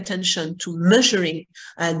to pay attention to measuring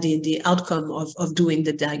the outcome of doing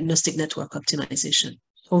the diagnostic network optimization.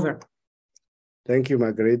 Over. Thank you,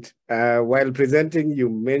 Marguerite. While presenting, you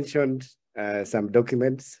mentioned some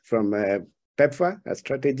documents from PEPFAR, a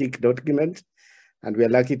strategic document, and we are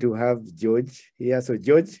lucky to have George here. So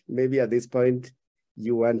George, maybe at this point,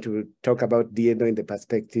 you want to talk about DNO in the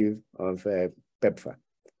perspective of PEPFAR.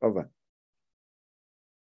 Over.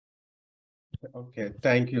 Okay,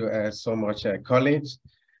 thank you so much, Collins.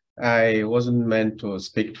 I wasn't meant to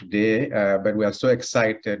speak today, but we are so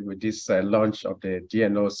excited with this launch of the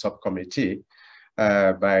DNO subcommittee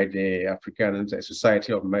by the African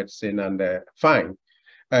Society of Medicine and FINE.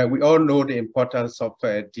 We all know the importance of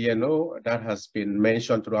DNO that has been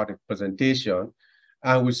mentioned throughout the presentation.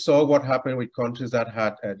 And we saw what happened with countries that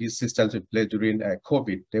had these systems in place during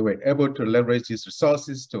COVID. They were able to leverage these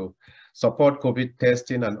resources to support COVID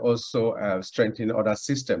testing and also strengthen other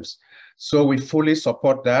systems. So we fully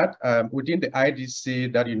support that. Within the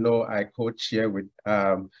IDC that I co-chair with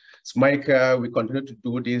Smichael, we continue to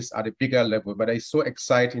do this at a bigger level, but it's so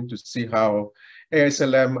exciting to see how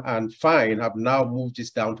ASLM and FINE have now moved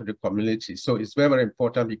this down to the community. So it's very, very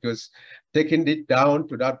important because taking it down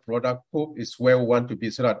to that broader scope is where we want to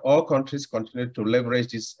be so that all countries continue to leverage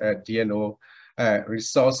these DNO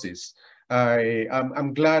resources.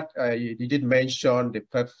 I'm glad you did mention the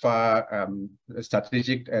PEPFAR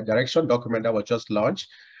strategic direction document that was just launched.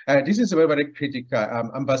 This is very, very critical.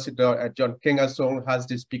 Ambassador John Kengasong has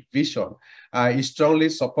this big vision. He strongly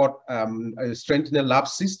supports strengthening lab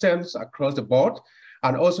systems across the board,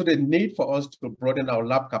 and also the need for us to broaden our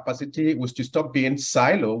lab capacity, which to stop being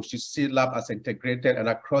siloed, which to see lab as integrated and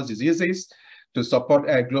across diseases to support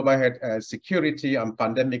global health security and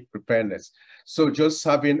pandemic preparedness. So just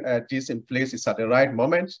having this in place is at the right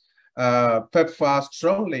moment. PEPFAR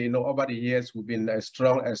strongly, over the years, we've been a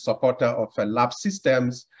strong supporter of lab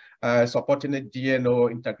systems, supporting the DNO,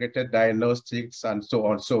 integrated diagnostics, and so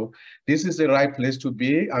on. So this is the right place to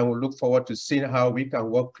be, and we'll look forward to seeing how we can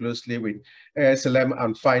work closely with ASLM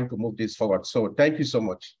and FINE to move this forward. So thank you so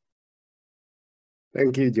much.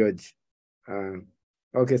 Thank you, George.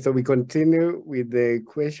 Okay, so we continue with the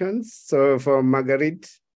questions. So for Marguerite,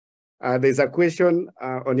 there's a question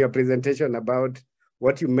on your presentation about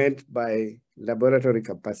what you meant by laboratory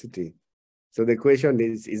capacity. So the question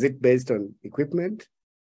is it based on equipment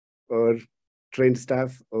or trained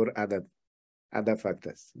staff or other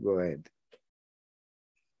factors? Go ahead.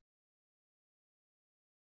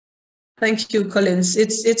 Thank you, Collins.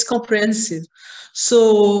 It's comprehensive.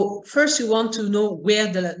 So first you want to know where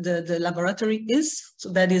the laboratory is. So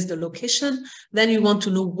that is the location. Then you want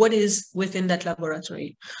to know what is within that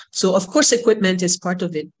laboratory. So of course, equipment is part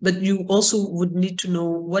of it, but you also would need to know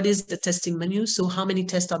what is the testing menu. So how many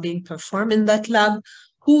tests are being performed in that lab?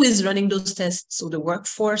 Who is running those tests? So the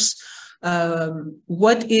workforce.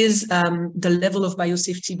 What is the level of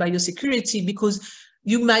biosafety, biosecurity? Because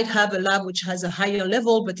you might have a lab which has a higher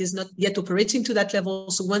level, but is not yet operating to that level.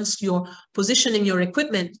 So once you're positioning your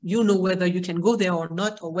equipment, you know whether you can go there or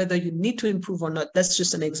not, or whether you need to improve or not. That's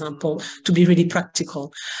just an example to be really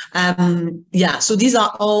practical. Yeah, so these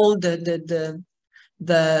are all the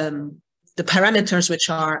parameters which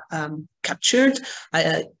are captured.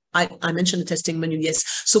 I mentioned the testing menu, yes.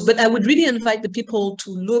 So, but I would really invite the people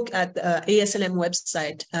to look at the ASLM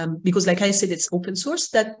website because, like I said, it's open source,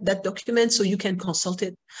 that document, so you can consult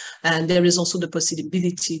it. And there is also the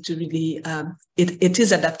possibility to really, it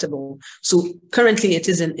is adaptable. So currently it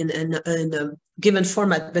is in a given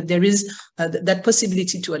format, but there is that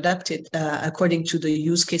possibility to adapt it according to the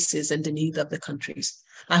use cases and the need of the countries.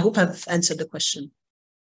 I hope I've answered the question.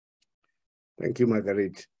 Thank you,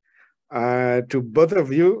 Marguerite. To both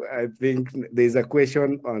of you, I think there's a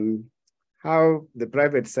question on how the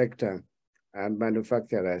private sector and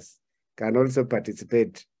manufacturers can also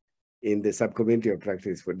participate in the subcommunity of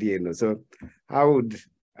practice for DNO. So how would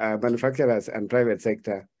manufacturers and private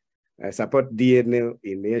sector support DNO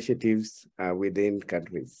initiatives within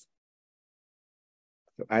countries?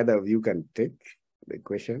 So either of you can take the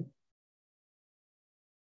question.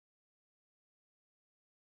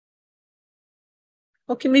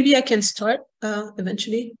 Okay, maybe I can start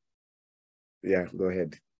eventually. Yeah, go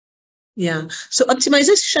ahead. Yeah, so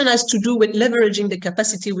optimization has to do with leveraging the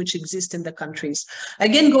capacity which exists in the countries.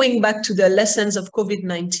 Again, going back to the lessons of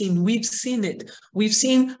COVID-19, we've seen it. We've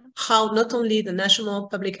seen how not only the national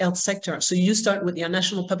public health sector, so you start with your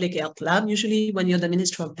national public health lab, usually when you're the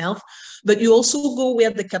Ministry of Health, but you also go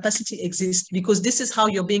where the capacity exists, because this is how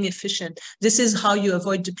you're being efficient. This is how you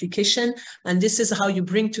avoid duplication, and this is how you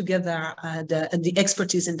bring together the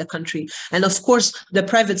expertise in the country. And of course, the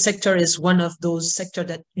private sector is one of those sectors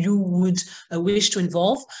that you would wish to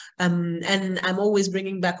involve. And I'm always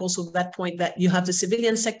bringing back also that point that you have the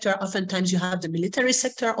civilian sector, oftentimes you have the military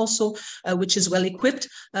sector also, which is well equipped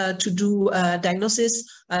to do diagnosis.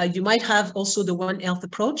 You might have also the One Health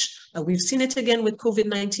approach. We've seen it again with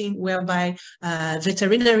COVID-19, whereby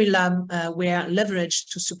veterinary lab were leveraged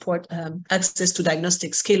to support access to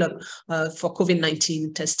diagnostic scale-up for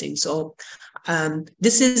COVID-19 testing. So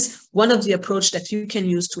this is one of the approach that you can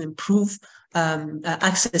use to improve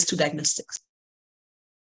access to diagnostics.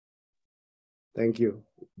 Thank you.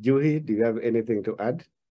 Juhi, do you have anything to add?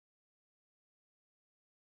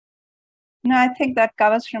 No, I think that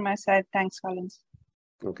covers from my side. Thanks, Collins.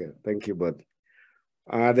 Okay, thank you both.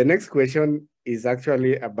 The next question is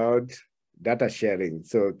actually about data sharing.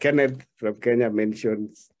 So Kenneth from Kenya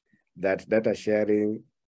mentions that data sharing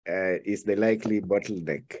is the likely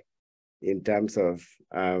bottleneck in terms of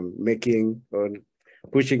making or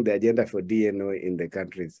pushing the agenda for DNO in the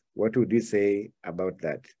countries. What would you say about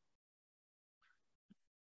that?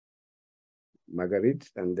 Marguerite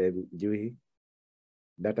and then Juhi,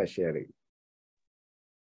 data sharing.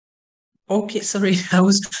 Okay, sorry, I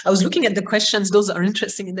was looking at the questions. Those are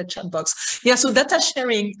interesting in the chat box. Yeah, so data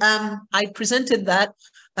sharing, I presented that.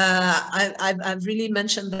 I've really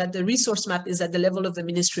mentioned that the resource map is at the level of the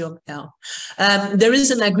Ministry of Health. There is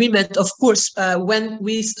an agreement, of course, when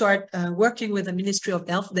we start working with the Ministry of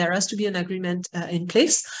Health, there has to be an agreement in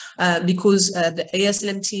place because the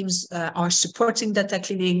ASLM teams are supporting data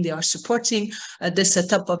cleaning, they are supporting the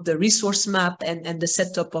setup of the resource map and the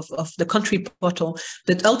setup of the country portal,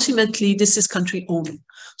 but ultimately this is country owned.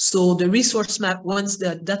 So the resource map, once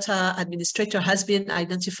the data administrator has been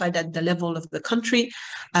identified at the level of the country,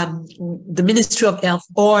 the Ministry of Health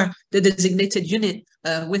or the designated unit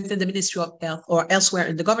within the Ministry of Health or elsewhere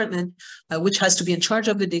in the government, which has to be in charge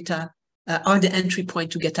of the data, are the entry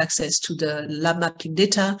point to get access to the lab mapping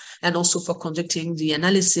data and also for conducting the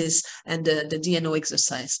analysis and the DNO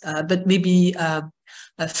exercise. But maybe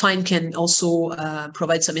Fine can also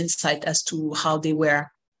provide some insight as to how they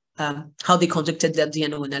were how they conducted their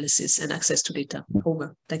DNO analysis and access to data.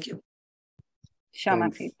 Over. Thank you. Sure,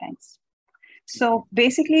 Manpreet, thanks. So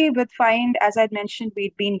basically with Find, as I'd mentioned,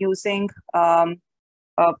 we've been using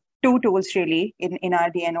two tools really in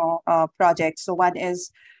our DNO project. So one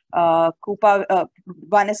is Coupa,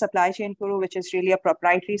 one is Supply Chain Guru, which is really a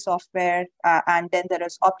proprietary software, and then there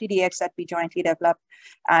is OptiDX that we jointly developed.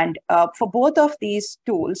 And for both of these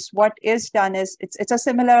tools, what is done is it's a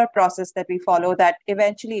similar process that we follow. That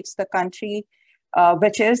eventually it's the country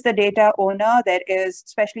which is the data owner. There is,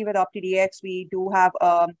 especially with OptiDX, we do have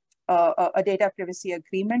a data privacy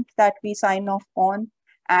agreement that we sign off on,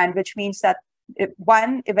 and which means that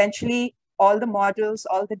eventually all the models,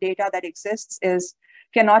 all the data that exists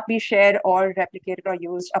cannot be shared or replicated or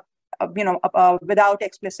used, without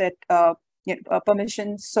explicit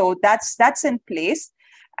permission. So that's in place.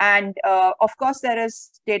 And of course, there is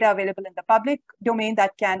data available in the public domain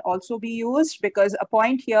that can also be used, because a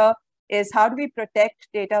point here is how do we protect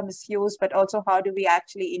data misuse, but also how do we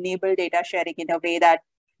actually enable data sharing in a way that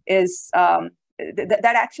is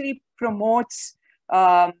that actually promotes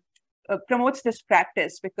this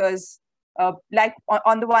practice. Because like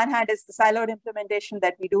on the one hand is the siloed implementation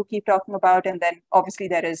that we do keep talking about, and then obviously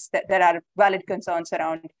there are valid concerns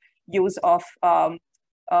around use of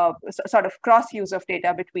sort of cross use of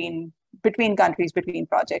data between countries, between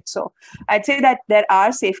projects. So I'd say that there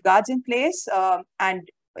are safeguards in place, and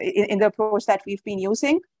in the approach that we've been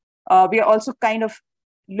using, we are also kind of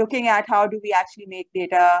looking at how do we actually make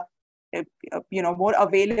data more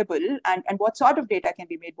available, and what sort of data can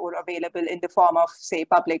be made more available in the form of, say,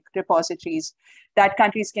 public repositories that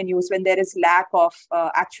countries can use when there is lack of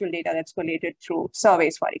actual data that's collated through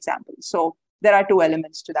surveys, for example. So there are two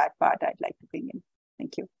elements to that part I'd like to bring in.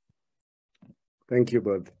 Thank you. Thank you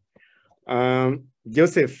both.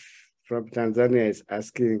 Joseph from Tanzania is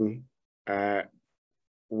asking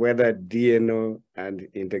whether DNO and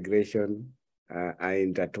integration are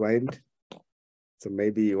intertwined. So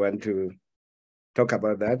maybe you want to talk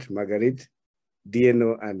about that, Marguerite,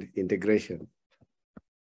 DNO and integration.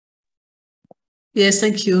 Yes,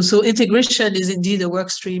 thank you. So integration is indeed a work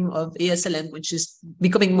stream of ASLM, which is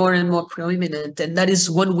becoming more and more prominent. And that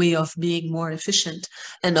is one way of being more efficient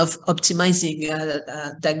and of optimizing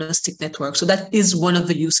diagnostic network. So that is one of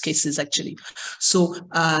the use cases, actually. So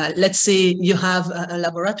let's say you have a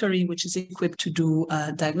laboratory which is equipped to do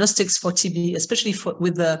diagnostics for TB, especially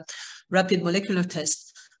with the rapid molecular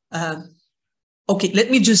test. Okay,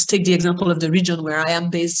 let me just take the example of the region where I am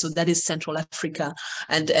based. So that is Central Africa,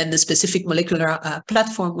 and the specific molecular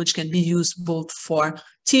platform, which can be used both for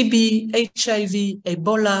TB, HIV,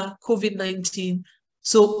 Ebola, COVID-19.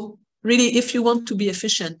 So really, if you want to be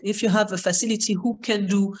efficient, if you have a facility who can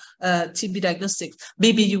do TB diagnostics,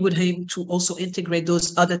 maybe you would aim to also integrate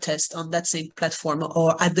those other tests on that same platform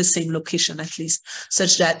or at the same location, at least,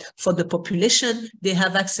 such that for the population, they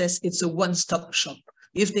have access. It's a one-stop shop.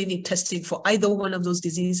 If they need testing for either one of those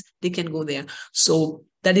diseases, they can go there. So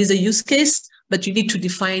that is a use case, but you need to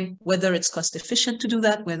define whether it's cost efficient to do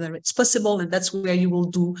that, whether it's possible, and that's where you will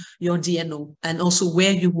do your DNO, and also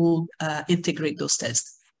where you will integrate those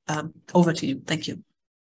tests. Over to you. Thank you.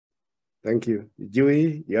 Thank you.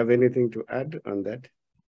 Jui, you have anything to add on that?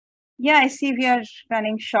 Yeah, I see we are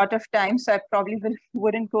running short of time, so I probably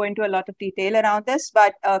wouldn't go into a lot of detail around this,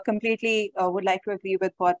 but completely would like to agree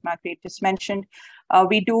with what Margaret just mentioned.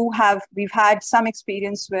 We've had some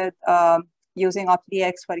experience with using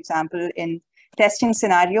OptiDX, for example, in testing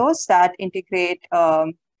scenarios that integrate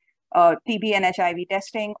TB and HIV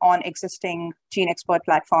testing on existing GeneXpert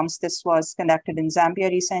platforms. This was conducted in Zambia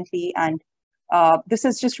recently, and this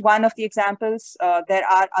is just one of the examples. There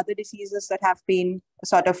are other diseases that have been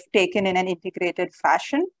sort of taken in an integrated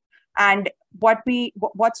fashion. And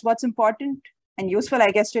what's important and useful, I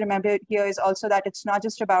guess, to remember here is also that it's not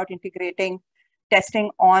just about integrating testing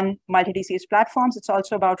on multi-disease platforms. It's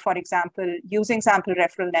also about, for example, using sample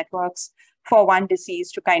referral networks for one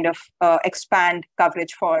disease to kind of expand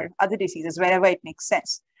coverage for other diseases wherever it makes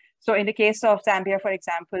sense. So in the case of Zambia, for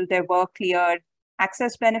example, there were clear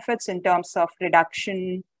access benefits in terms of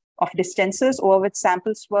reduction of distances over which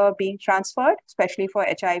samples were being transferred, especially for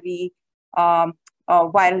HIV,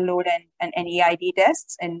 viral load and NEID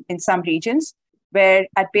tests in some regions, where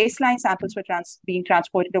at baseline samples were being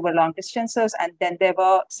transported over long distances. And then there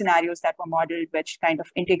were scenarios that were modeled which kind of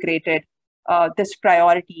integrated this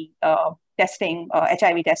priority testing,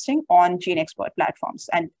 HIV testing on GeneXpert platforms.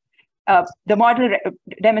 And the model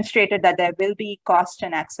demonstrated that there will be cost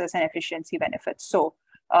and access and efficiency benefits. So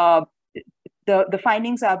the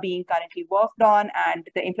findings are being currently worked on, and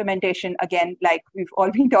the implementation, again, like we've all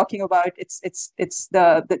been talking about, it's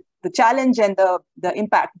the challenge and the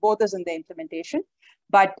impact both is in the implementation.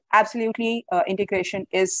 But absolutely, integration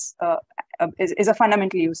is a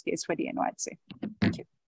fundamental use case for DNO, I'd say. Thank you.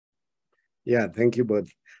 Yeah, thank you both.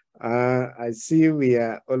 I see we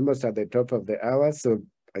are almost at the top of the hour, so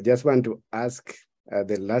I just want to ask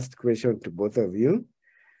the last question to both of you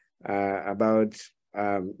about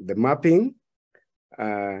the mapping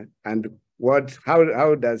and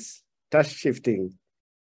how does task shifting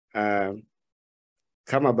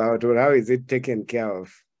come about, or how is it taken care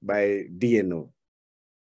of by DNO?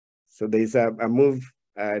 So there's a move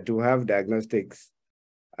to have diagnostics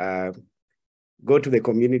go to the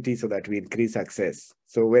community so that we increase access.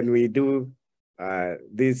 So when we do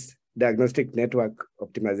this diagnostic network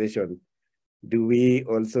optimization, do we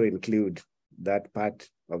also include that part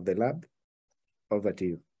of the lab? Over to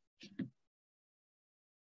you.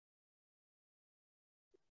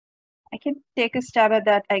 I can take a stab at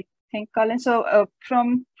that, I think, Colin. So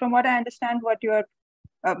from what I understand, what you're,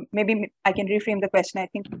 maybe I can reframe the question. I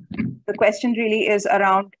think the question really is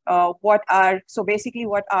around what are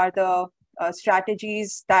the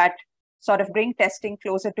strategies that sort of bring testing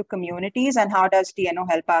closer to communities, and how does DNO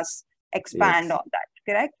help us expand on that,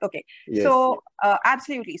 correct? Okay, yes. So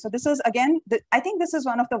absolutely. So this is, again, I think this is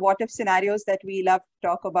one of the what-if scenarios that we love to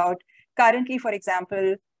talk about. Currently, for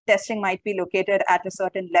example, testing might be located at a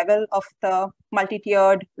certain level of the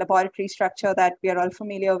multi-tiered laboratory structure that we are all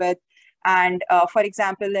familiar with. And for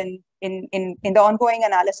example, in the ongoing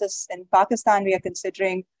analysis in Pakistan, we are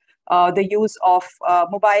considering the use of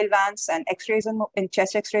mobile vans and X-rays in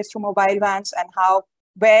chest X-rays through mobile vans, and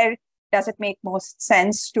where does it make most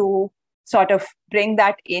sense to sort of bring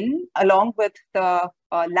that in along with the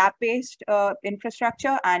lab-based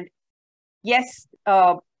infrastructure. And yes,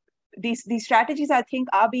 these strategies, I think,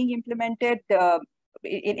 are being implemented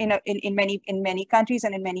in many countries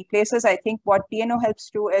and in many places. I think what DNO helps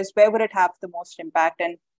do is where would it have the most impact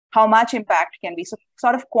and how much impact can we, so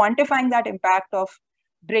sort of quantifying that impact of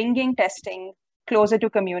bringing testing closer to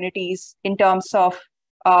communities in terms of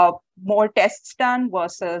more tests done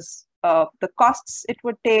versus the costs it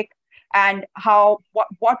would take, and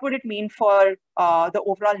what would it mean for the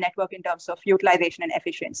overall network in terms of utilization and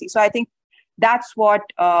efficiency. So I think that's what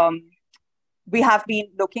we have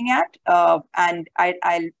been looking at, and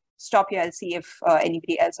I'll stop here. I'll see if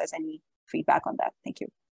anybody else has any feedback on that. Thank you.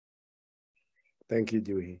 Thank you,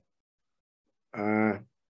 Juhi.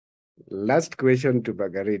 Last question to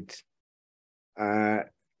Margaret.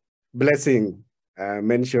 Blessing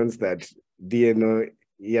mentions that DNO,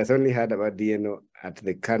 he has only heard about DNO at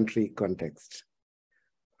the country context.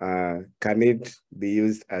 Can it be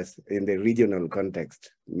used as in the regional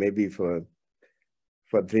context, maybe for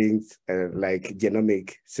things like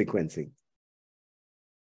genomic sequencing?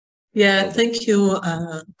 Yeah, thank you,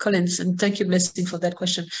 Collins, and thank you, Blessing, for that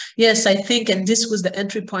question. Yes, I think, and this was the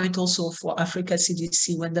entry point also for Africa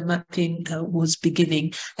CDC when the mapping was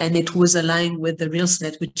beginning, and it was aligned with the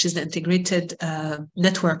RealsNet, which is the integrated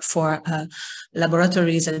network for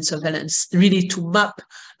laboratories and surveillance, really to map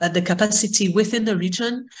the capacity within the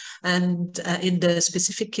region, and in the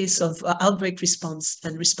specific case of outbreak response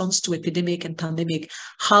and response to epidemic and pandemic,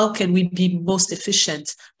 how can we be most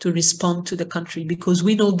efficient to respond to the country? Because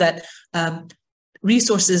we know that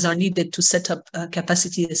resources are needed to set up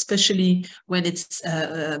capacity, especially when it's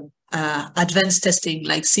advanced testing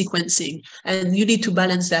like sequencing, and you need to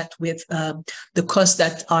balance that with the costs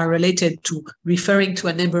that are related to referring to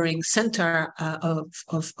a neighboring center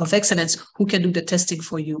of excellence who can do the testing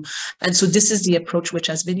for you. And so this is the approach which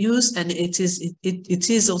has been used, and it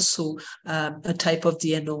is also a type of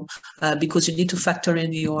DNO because you need to factor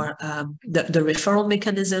in your the referral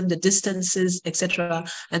mechanism, the distances, etc.,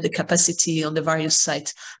 and the capacity on the various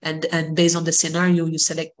sites, and based on the scenario you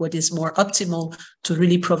select what is more optimal to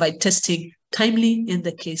really provide testing timely in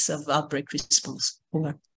the case of outbreak response.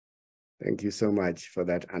 Over. Thank you so much for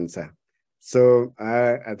that answer. So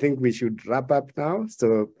I think we should wrap up now.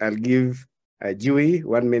 So I'll give Juhi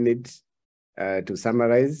 1 minute to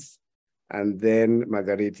summarize, and then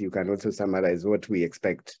Margaret, you can also summarize what we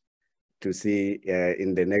expect to see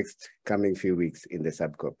in the next coming few weeks in the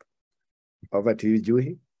SubCoP. Over to you,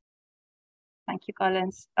 Juhi. Thank you,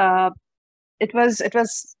 Collins. I think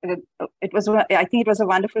it was a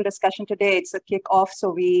wonderful discussion today. It's a kickoff,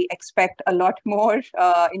 so we expect a lot more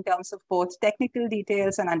in terms of both technical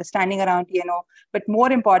details and understanding around DNO, but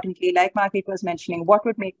more importantly, like Margaret was mentioning, what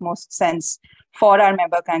would make most sense for our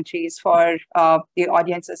member countries, for the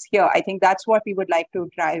audiences here. I think that's what we would like to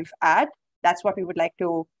drive at. That's what we would like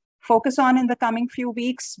to focus on in the coming few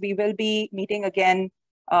weeks. We will be meeting again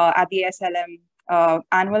at the SLM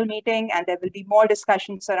annual meeting, and there will be more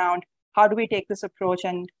discussions around how do we take this approach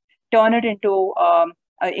and turn it into a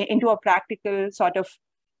practical sort of,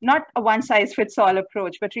 not a one-size-fits-all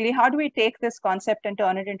approach, but really how do we take this concept and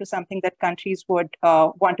turn it into something that countries would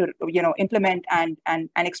want to implement and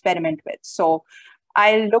experiment with. So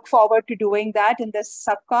I look forward to doing that in this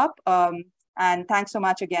SubCoP. And thanks so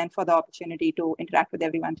much again for the opportunity to interact with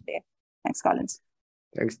everyone today. Thanks, Collins.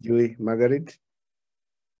 Thanks, Julie. Margaret?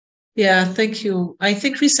 Yeah, thank you. I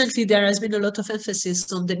think recently there has been a lot of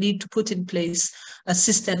emphasis on the need to put in place a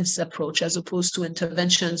systems approach as opposed to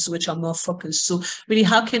interventions which are more focused. So really,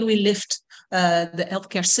 how can we lift the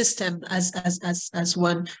healthcare system as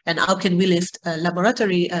one, and how can we lift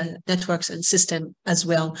laboratory networks and system as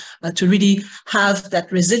well to really have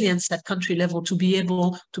that resilience at country level to be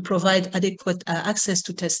able to provide adequate access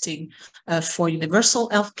to testing for universal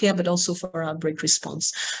healthcare, but also for outbreak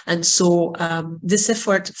response. And so this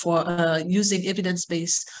effort for using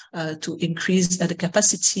evidence-based to increase the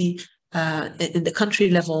capacity in the country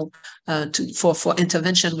level for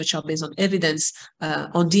intervention which are based on evidence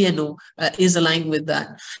on DNO is aligned with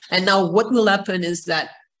that. And now what will happen is that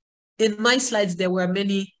in my slides there were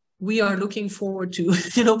many. We are looking forward to,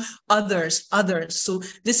 others. So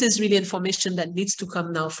this is really information that needs to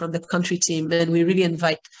come now from the country team, and we really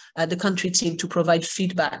invite the country team to provide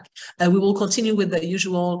feedback. We will continue with the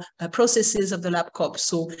usual processes of the LabCoP.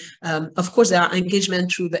 So, of course, there are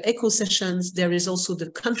engagement through the echo sessions. There is also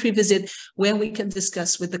the country visit where we can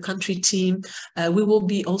discuss with the country team. We will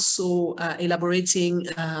be also elaborating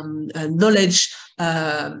knowledge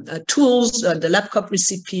tools, the LabCoP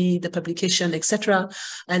recipe, the publication, etc.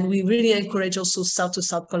 And we really encourage also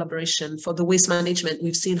South-to-South collaboration for the waste management.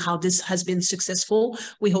 We've seen how this has been successful.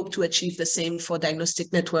 We hope to achieve the same for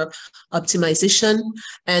diagnostic network optimization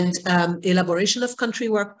and elaboration of country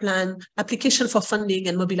work plan, application for funding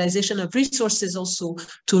and mobilization of resources also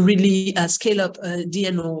to really scale up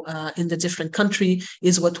DNO in the different country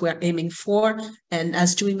is what we're aiming for. And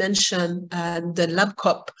as Julie mentioned, the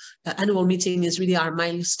LabCoP annual meeting is really our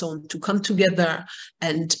milestone to come together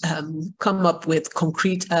and come up with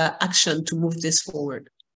concrete action to move this forward.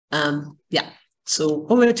 So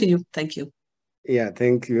over to you. Thank you. Yeah,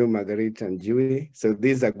 thank you, Marguerite and Julie. So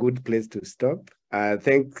this is a good place to stop.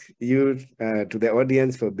 Thank you to the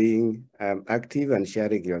audience for being active and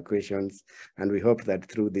sharing your questions. And we hope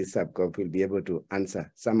that through this SubCoP, we'll be able to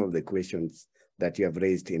answer some of the questions that you have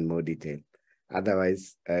raised in more detail.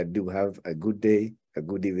 Otherwise, do have a good day, a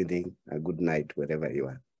good evening, a good night, wherever you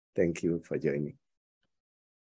are. Thank you for joining.